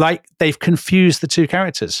 Like they've confused the two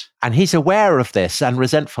characters. And he's aware of this and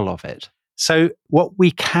resentful of it. So what we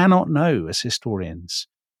cannot know as historians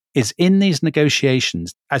is in these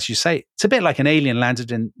negotiations, as you say, it's a bit like an alien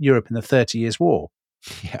landed in Europe in the 30 Years' War.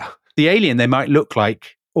 Yeah. The alien, they might look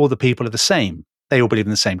like all the people are the same. They all believe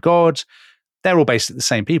in the same God. They're all basically the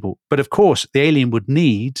same people. But of course, the alien would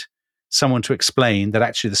need someone to explain that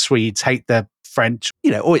actually the Swedes hate the French.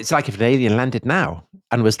 Or it's like if an alien landed now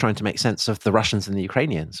and was trying to make sense of the Russians and the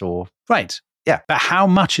Ukrainians, or... Right. Yeah. But how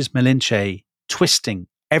much is Malinche twisting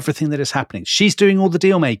everything that is happening? She's doing all the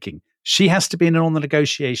deal making. She has to be in all the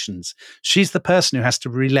negotiations. She's the person who has to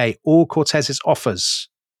relay all Cortez's offers.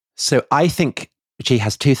 So I think she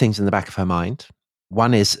has two things in the back of her mind.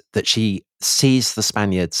 One is that she sees the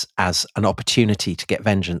Spaniards as an opportunity to get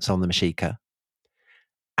vengeance on the Mexica.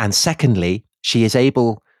 And secondly, she is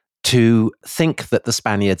able to think that the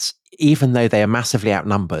Spaniards, even though they are massively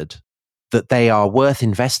outnumbered, that they are worth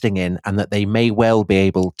investing in and that they may well be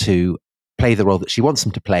able to play the role that she wants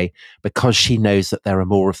them to play because she knows that there are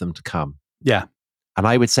more of them to come. Yeah. And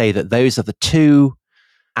I would say that those are the two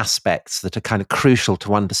aspects that are kind of crucial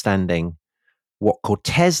to understanding what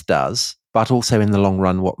Cortez does, but also in the long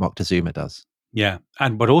run, what Moctezuma does. Yeah.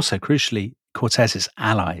 But also crucially, Cortez's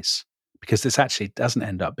allies, because this actually doesn't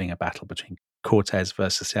end up being a battle between Cortez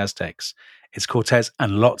versus the Aztecs. It's Cortez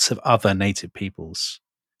and lots of other native peoples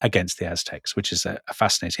against the Aztecs, which is a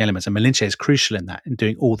fascinating element. And Malinche is crucial in that, in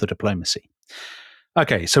doing all the diplomacy.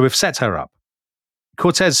 Okay, so we've set her up.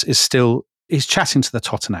 Cortez he's chatting to the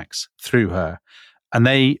Totonacs through her, and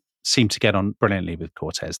they seem to get on brilliantly with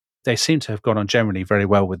Cortez. They seem to have got on generally very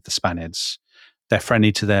well with the Spaniards. They're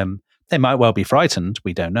friendly to them. They might well be frightened,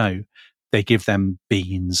 we don't know. They give them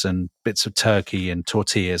beans and bits of turkey and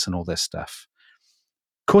tortillas and all this stuff.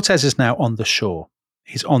 Cortez is now on the shore.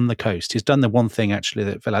 He's on the coast. He's done the one thing actually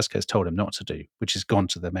that Velasquez told him not to do, which is gone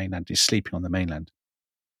to the mainland. He's sleeping on the mainland.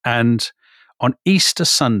 And on Easter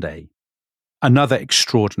Sunday, another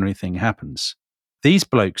extraordinary thing happens. These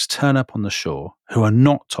blokes turn up on the shore who are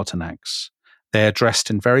not Totonacs. They are dressed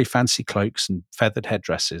in very fancy cloaks and feathered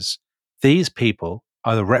headdresses. These people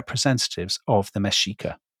are the representatives of the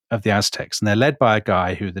Mexica, of the Aztecs, and they're led by a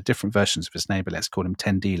guy who, the different versions of his name, but let's call him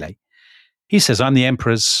Tendile. He says, I'm the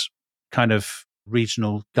emperor's kind of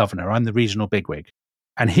regional governor. I'm the regional bigwig.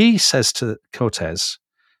 And he says to Cortez,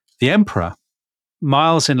 the emperor,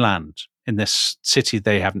 miles inland in this city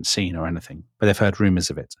they haven't seen or anything, but they've heard rumors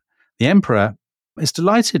of it. The emperor is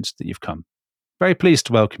delighted that you've come. Very pleased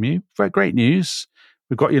to welcome you. Very great news.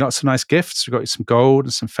 We've got you lots of nice gifts. We've got you some gold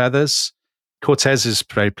and some feathers. Cortez is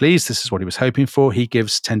very pleased. This is what he was hoping for. He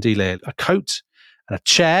gives Tendile a coat and a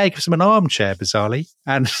chair. He gives him an armchair, bizarrely,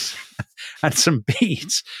 and some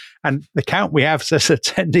beads. And the count we have says that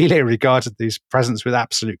Tendile regarded these presents with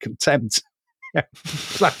absolute contempt.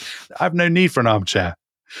 Like, I have no need for an armchair,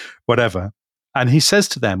 whatever. And he says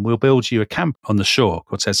to them, we'll build you a camp on the shore.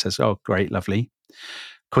 Cortez says, oh, great, lovely.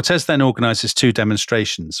 Cortez then organizes two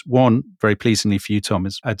demonstrations. One, very pleasingly for you, Tom,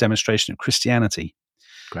 is a demonstration of Christianity.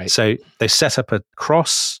 Great. So they set up a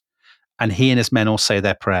cross and he and his men all say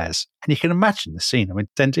their prayers. And you can imagine the scene. I mean,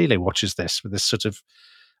 Tendile watches this with this sort of,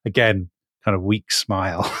 again, kind of weak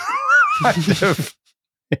smile.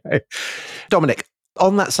 Dominic,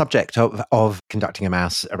 On that subject of conducting a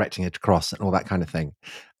mass, erecting a cross, and all that kind of thing,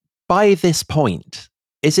 by this point,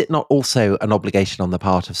 is it not also an obligation on the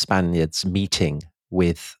part of Spaniards meeting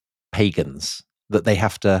with pagans that they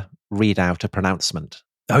have to read out a pronouncement?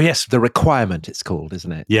 Oh, yes. The requirement, it's called,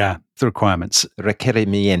 isn't it? Yeah, the requirements.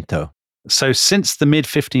 Requerimiento. So since the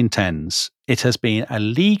mid-1510s, it has been a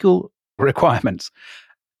legal requirement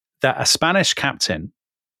that a Spanish captain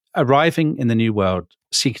arriving in the New World,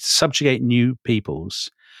 seeking to subjugate new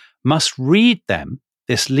peoples, must read them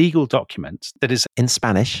this legal document that is In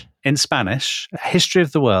Spanish. A history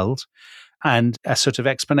of the world and a sort of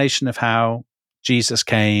explanation of how Jesus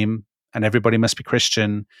came and everybody must be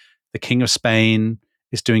Christian. The King of Spain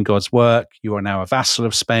is doing God's work. You are now a vassal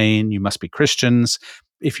of Spain. You must be Christians.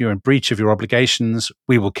 If you're in breach of your obligations,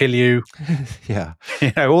 we will kill you. Yeah.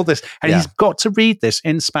 All this. And he's got to read this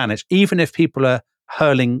in Spanish, even if people are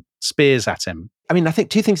hurling spears at him. I mean, I think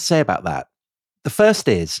two things to say about that. The first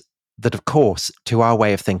is that, of course, to our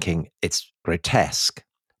way of thinking, it's grotesque.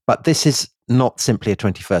 But this is not simply a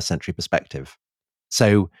 21st century perspective.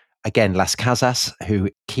 So again, Las Casas, who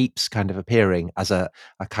keeps kind of appearing as a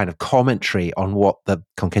kind of commentary on what the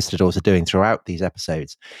conquistadors are doing throughout these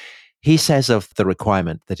episodes, he says of the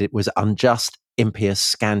requirement that it was unjust, impious,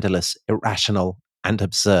 scandalous, irrational, and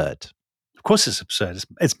absurd. Of course it's absurd.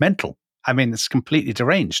 It's mental. I mean, it's completely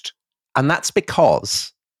deranged. And that's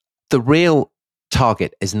because the real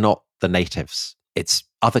target is not the natives. It's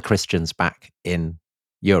other Christians back in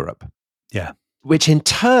Europe. Yeah. Which in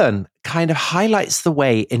turn kind of highlights the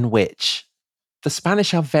way in which the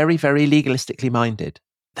Spanish are very, very legalistically minded.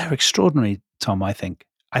 They're extraordinary, Tom, I think.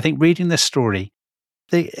 I think reading this story,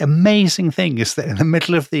 the amazing thing is that in the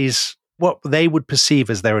middle of these, what they would perceive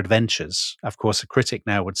as their adventures, of course, a critic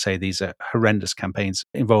now would say these are horrendous campaigns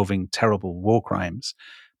involving terrible war crimes,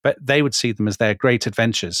 but they would see them as their great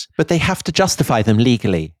adventures. But they have to justify them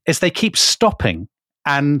legally. As they keep stopping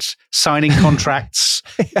and signing contracts,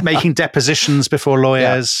 making depositions before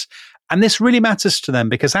lawyers. Yeah. And this really matters to them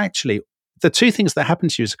because actually the two things that happen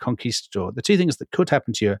to you as a conquistador, the two things that could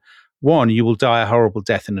happen to you, one, you will die a horrible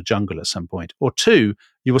death in a jungle at some point, or two,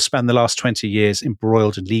 you will spend the last 20 years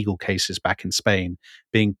embroiled in legal cases back in Spain,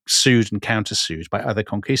 being sued and countersued by other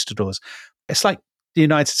conquistadors. It's like the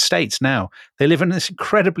United States now. They live in this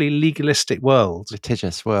incredibly legalistic world.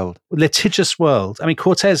 Litigious world. I mean,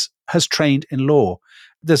 Cortez has trained in law.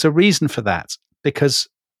 There's a reason for that, because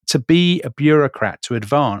to be a bureaucrat, to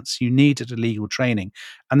advance, you needed a legal training.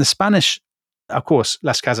 And the Spanish, of course,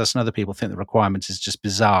 Las Casas and other people think the requirement is just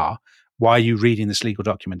bizarre. Why are you reading this legal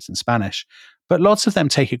document in Spanish? But lots of them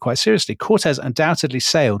take it quite seriously. Cortez undoubtedly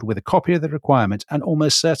sailed with a copy of the requirement and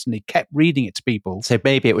almost certainly kept reading it to people. So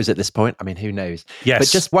maybe it was at this point. I mean, who knows? Yes. But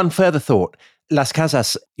just one further thought. Las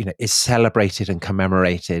Casas, is celebrated and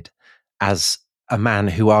commemorated as a man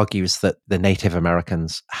who argues that the Native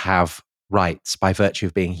Americans have rights by virtue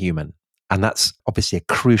of being human. And that's obviously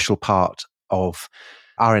a crucial part of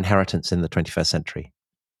our inheritance in the 21st century.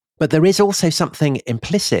 But there is also something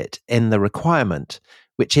implicit in the requirement,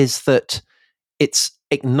 which is that it's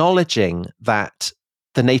acknowledging that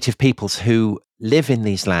the native peoples who live in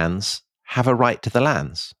these lands have a right to the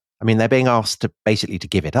lands. I mean, they're being asked to basically to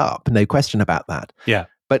give it up, no question about that. Yeah.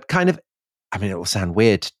 But kind of, I mean, it will sound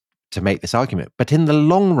weird to make this argument, but in the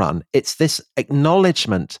long run, it's this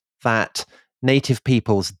acknowledgement that native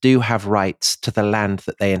peoples do have rights to the land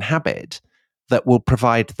that they inhabit that will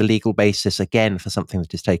provide the legal basis again for something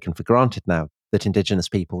that is taken for granted now, that indigenous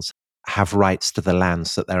peoples have rights to the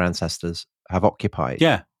lands that their ancestors have occupied.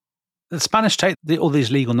 Yeah. The Spanish take all these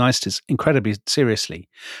legal niceties incredibly seriously.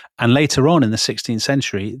 And later on in the 16th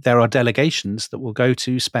century, there are delegations that will go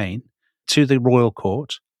to Spain, to the royal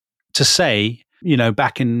court, to say,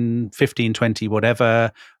 back in 1520,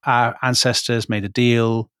 whatever, our ancestors made a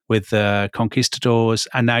deal with the conquistadors,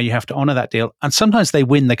 and now you have to honor that deal. And sometimes they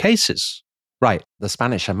win the cases. Right. The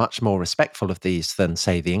Spanish are much more respectful of these than,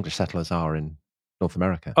 say, the English settlers are in North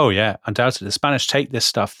America. Oh, yeah, undoubtedly. The Spanish take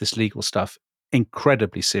this legal stuff,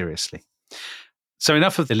 incredibly seriously. So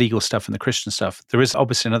enough of the legal stuff and the Christian stuff. There is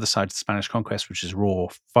obviously another side to the Spanish conquest, which is raw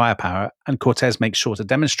firepower. And Cortez makes sure to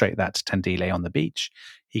demonstrate that to Tendile on the beach.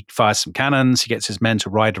 He fires some cannons. He gets his men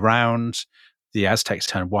to ride around. The Aztecs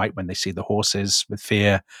turn white when they see the horses with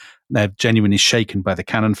fear. They're genuinely shaken by the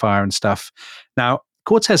cannon fire and stuff. Now,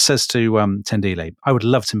 Cortez says to Tendile, I would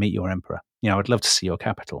love to meet your emperor. I would love to see your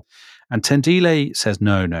capital. And Tendile says,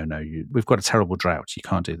 no, we've got a terrible drought. You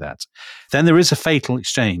can't do that. Then there is a fatal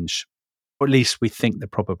exchange, or at least we think there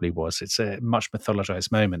probably was. It's a much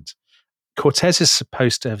mythologized moment. Cortez is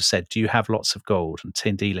supposed to have said, "Do you have lots of gold?" And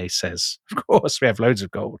Tindile says, "Of course, we have loads of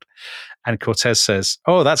gold." And Cortez says,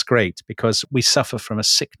 "Oh, that's great, because we suffer from a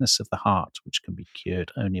sickness of the heart, which can be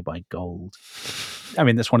cured only by gold." I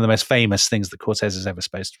mean, that's one of the most famous things that Cortez is ever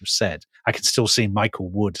supposed to have said. I can still see Michael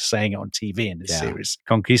Wood saying it on TV in his series,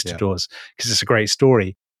 Conquistadors, because it's a great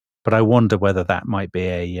story. But I wonder whether that might be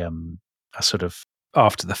a sort of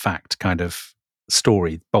after the fact kind of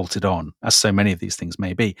story bolted on, as so many of these things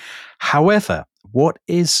may be. However, what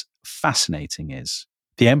is fascinating is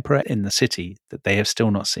the emperor in the city that they have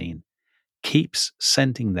still not seen keeps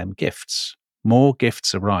sending them gifts. More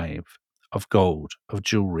gifts arrive of gold, of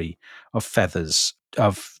jewelry, of feathers,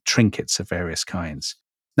 of trinkets of various kinds.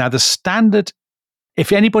 Now, the standard,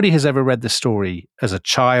 if anybody has ever read the story as a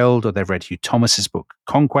child, or they've read Hugh Thomas's book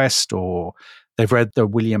Conquest, or they've read the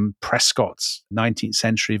William Prescott's 19th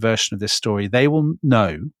century version of this story, they will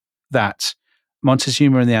know that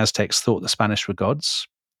Montezuma and the Aztecs thought the Spanish were gods,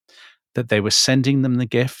 that they were sending them the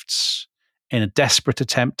gifts in a desperate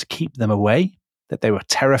attempt to keep them away, that they were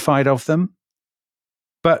terrified of them.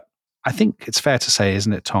 But I think it's fair to say,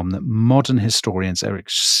 isn't it, Tom, that modern historians are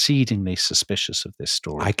exceedingly suspicious of this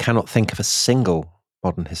story. I cannot think of a single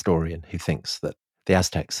modern historian who thinks that the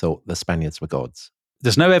Aztecs thought the Spaniards were gods.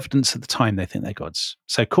 There's no evidence at the time they think they're gods.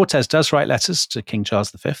 So Cortez does write letters to King Charles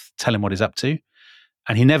V, tell him what he's up to.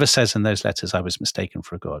 And he never says in those letters, "I was mistaken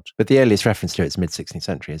for a god." But the earliest reference to it is mid-16th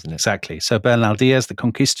century, isn't it? Exactly. So Bernal Diaz, the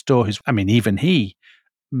conquistador, even he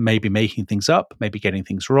may be making things up, maybe getting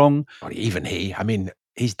things wrong. Well, even he,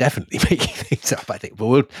 he's definitely making things up, I think. But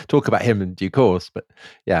we'll talk about him in due course. But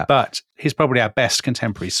yeah. But he's probably our best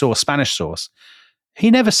contemporary source, Spanish source. He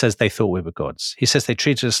never says they thought we were gods. He says they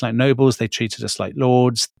treated us like nobles, they treated us like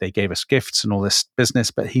lords, they gave us gifts and all this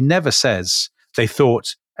business. But he never says they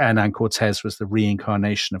thought Hernan Cortez was the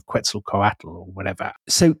reincarnation of Quetzalcoatl or whatever.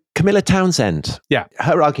 So Camilla Townsend, yeah,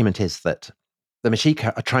 her argument is that the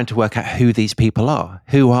Mexica are trying to work out who these people are.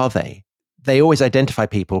 Who are they? They always identify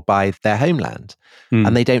people by their homeland,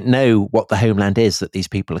 and they don't know what the homeland is that these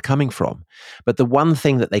people are coming from. But the one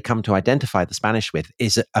thing that they come to identify the Spanish with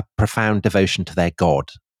is a profound devotion to their God,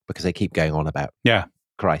 because they keep going on about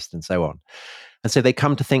Christ and so on. And so they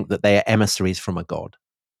come to think that they are emissaries from a god.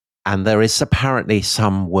 And there is apparently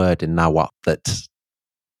some word in Nahuatl that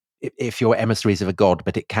if you're emissaries of a god,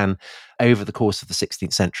 but it can, over the course of the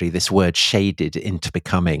 16th century, this word shaded into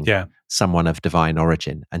becoming someone of divine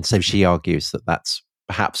origin. And so she argues that that's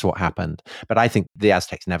perhaps what happened. But I think the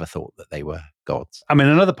Aztecs never thought that they were gods. I mean,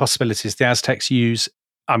 another possibility is the Aztecs use,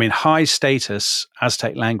 high status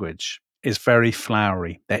Aztec language is very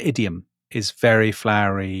flowery. Their idiom is very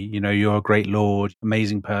flowery. You're a great lord,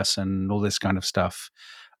 amazing person, all this kind of stuff.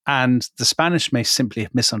 And the Spanish may simply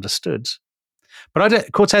have misunderstood.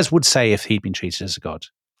 But Cortez would say if he'd been treated as a god.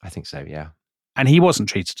 I think so, yeah. And he wasn't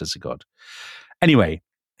treated as a god. Anyway,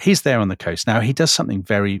 he's there on the coast. Now, he does something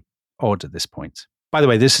very odd at this point. By the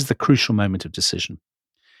way, this is the crucial moment of decision.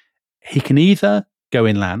 He can either go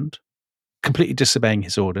inland, completely disobeying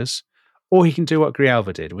his orders, or he can do what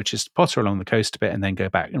Grijalva did, which is potter along the coast a bit and then go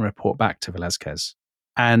back and report back to Velázquez.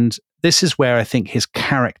 And this is where I think his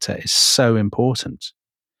character is so important,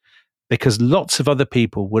 because lots of other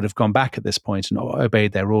people would have gone back at this point and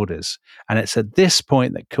obeyed their orders. And it's at this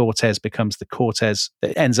point that Cortez becomes the Cortez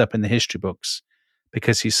that ends up in the history books,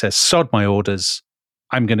 because he says, "Sod my orders,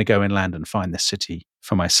 I'm going to go inland and find this city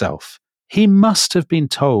for myself." He must have been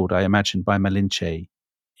told, I imagine, by Malinche,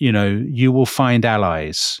 you will find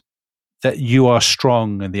allies, that you are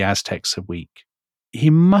strong and the Aztecs are weak. He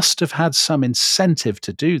must have had some incentive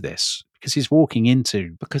to do this, because he's walking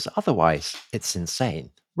into... Because otherwise, it's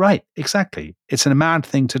insane. Right, exactly. It's a mad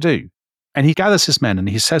thing to do. And he gathers his men and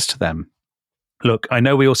he says to them, "Look, I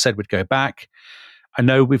know we all said we'd go back. I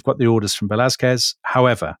know we've got the orders from Velázquez.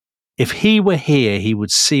 However, if he were here, he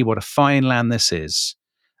would see what a fine land this is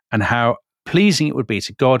and how pleasing it would be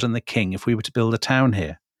to God and the king if we were to build a town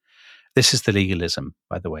here." This is the legalism,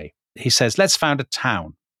 by the way. He says, "Let's found a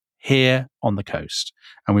town here on the coast,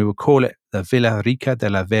 and we will call it the Villa Rica de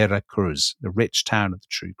la Vera Cruz, the rich town of the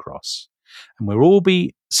True Cross. And we'll all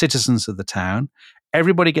be citizens of the town.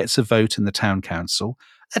 Everybody gets a vote in the town council.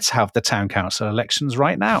 Let's have the town council elections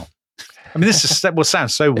right now." This will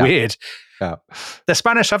sound so weird. Yeah. The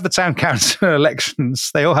Spanish have the town council elections.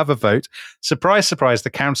 They all have a vote. Surprise, surprise, the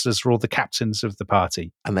councillors are all the captains of the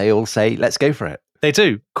party. And they all say, "Let's go for it." They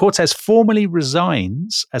do. Cortez formally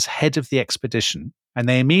resigns as head of the expedition, and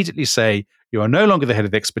they immediately say, "You are no longer the head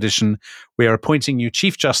of the expedition. We are appointing you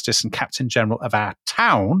Chief Justice and Captain General of our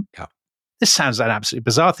town." Yeah. This sounds like an absolutely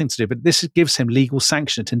bizarre thing to do, but this gives him legal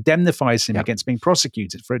sanction. It indemnifies him against being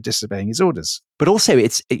prosecuted for disobeying his orders. But also,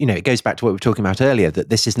 it goes back to what we were talking about earlier, that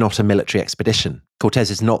this is not a military expedition. Cortez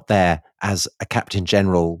is not there as a captain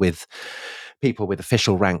general with people with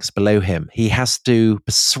official ranks below him. He has to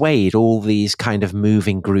persuade all these kind of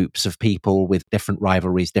moving groups of people with different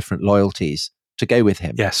rivalries, different loyalties to go with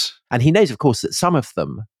him. Yes. And he knows, of course, that some of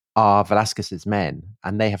them are Velasquez's men,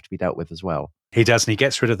 and they have to be dealt with as well. He does, and he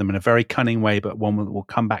gets rid of them in a very cunning way, but one will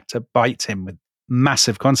come back to bite him with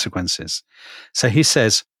massive consequences. So he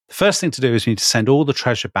says, the first thing to do is we need to send all the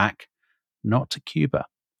treasure back, not to Cuba,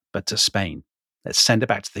 but to Spain. Let's send it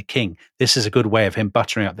back to the king. This is a good way of him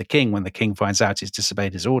buttering up the king when the king finds out he's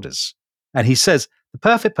disobeyed his orders. And he says, the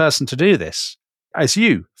perfect person to do this is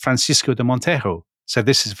you, Francisco de Montejo. So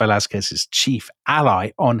this is Velasquez's chief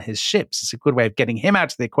ally on his ships. It's a good way of getting him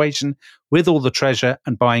out of the equation with all the treasure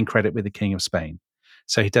and buying credit with the king of Spain.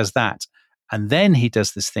 So he does that. And then he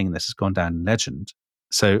does this thing that has gone down in legend.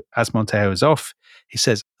 So as Montejo is off, he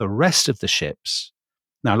says the rest of the ships.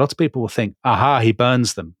 Now, a lot of people will think, aha, he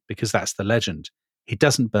burns them because that's the legend. He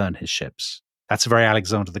doesn't burn his ships. That's a very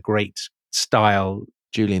Alexander the Great style.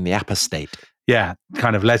 Julian the Apostate. Yeah,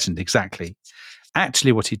 kind of legend, exactly.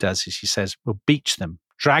 Actually, what he does is he says, we'll beach them,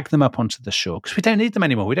 drag them up onto the shore, because we don't need them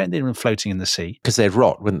anymore. We don't need them floating in the sea. Because they'd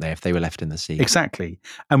rot, wouldn't they, if they were left in the sea? Exactly.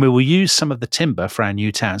 And we will use some of the timber for our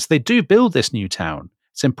new town. So they do build this new town.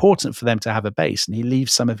 It's important for them to have a base, and he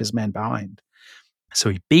leaves some of his men behind. So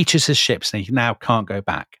he beaches his ships, and he now can't go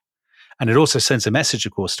back. And it also sends a message,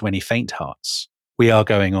 of course, to any faint hearts. We are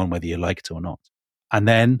going on whether you like it or not. And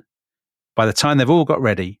then, by the time they've all got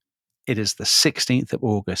ready, it is the 16th of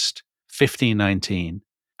August, 1519,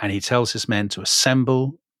 and he tells his men to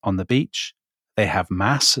assemble on the beach. They have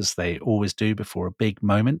mass, as they always do before a big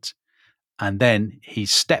moment, and then he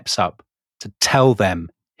steps up to tell them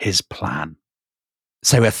his plan.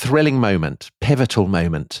 So a thrilling moment, pivotal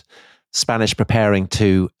moment, Spanish preparing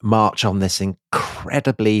to march on this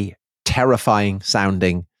incredibly terrifying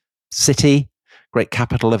sounding city, great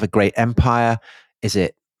capital of a great empire. Is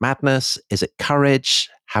it madness? Is it courage?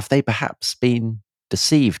 Have they perhaps been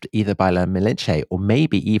deceived either by La Malinche or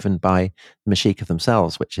maybe even by the Mexica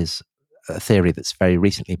themselves, which is a theory that's very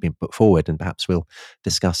recently been put forward and perhaps we'll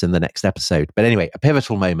discuss in the next episode. But anyway, a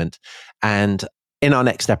pivotal moment. And in our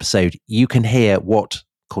next episode, you can hear what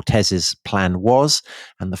Cortez's plan was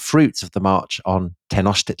and the fruits of the march on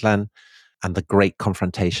Tenochtitlan and the great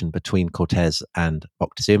confrontation between Cortez and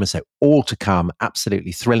Moctezuma. So all to come,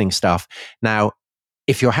 absolutely thrilling stuff. Now,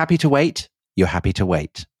 if you're happy to wait, you're happy to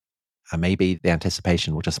wait. And maybe the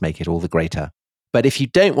anticipation will just make it all the greater. But if you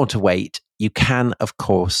don't want to wait, you can, of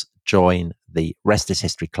course, join the Rest is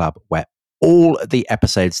History Club, where all the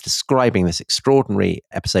episodes describing this extraordinary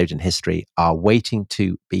episode in history are waiting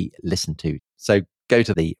to be listened to. So go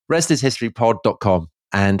to the restishistorypod.com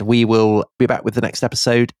and we will be back with the next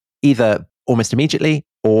episode either almost immediately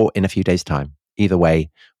or in a few days' time. Either way,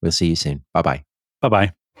 we'll see you soon. Bye-bye.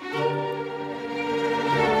 Bye-bye.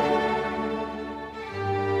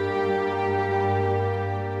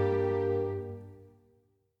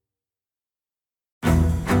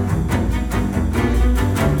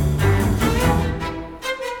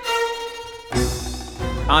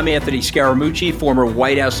 I'm Anthony Scaramucci, former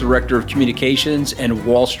White House Director of Communications and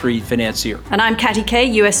Wall Street financier. And I'm Katty Kay,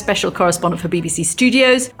 US Special Correspondent for BBC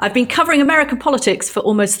Studios. I've been covering American politics for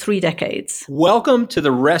almost 3 decades. Welcome to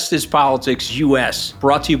the Rest is Politics US,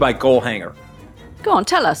 brought to you by Goalhanger. Go on,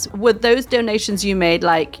 tell us, were those donations you made,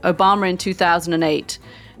 like Obama in 2008,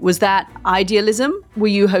 was that idealism? Were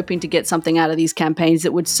you hoping to get something out of these campaigns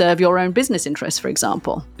that would serve your own business interests, for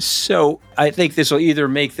example? So I think this will either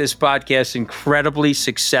make this podcast incredibly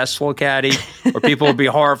successful, Katty, or people will be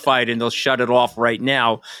horrified and they'll shut it off right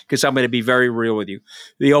now because I'm going to be very real with you.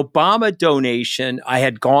 The Obama donation, I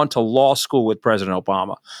had gone to law school with President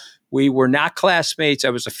Obama. We were not classmates. I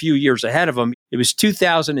was a few years ahead of him. It was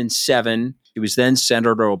 2007. He was then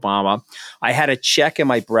Senator Obama. I had a check in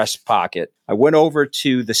my breast pocket. I went over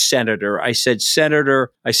to the senator. I said,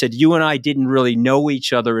 Senator, you and I didn't really know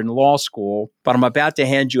each other in law school, but I'm about to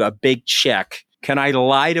hand you a big check. Can I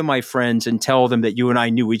lie to my friends and tell them that you and I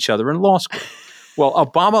knew each other in law school? Well,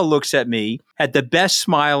 Obama looks at me, had the best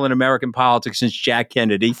smile in American politics since Jack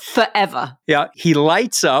Kennedy. Forever. Yeah, he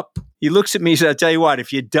lights up. He looks at me and says, I'll tell you what,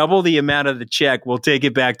 if you double the amount of the check, we'll take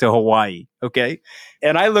it back to Hawaii. Okay.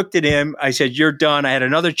 And I looked at him. I said, you're done. I had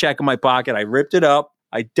another check in my pocket. I ripped it up.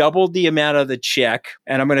 I doubled the amount of the check.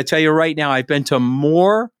 And I'm going to tell you right now, I've been to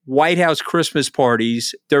more White House Christmas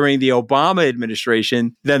parties during the Obama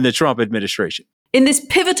administration than the Trump administration. In this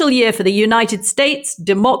pivotal year for the United States,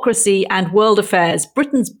 democracy, and world affairs,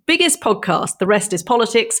 Britain's biggest podcast, The Rest is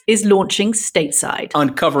Politics, is launching stateside.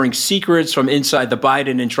 Uncovering secrets from inside the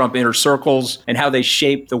Biden and Trump inner circles and how they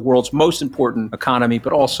shape the world's most important economy,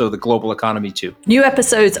 but also the global economy too. New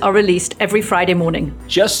episodes are released every Friday morning.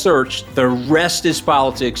 Just search The Rest is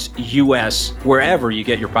Politics US wherever you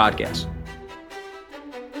get your podcasts.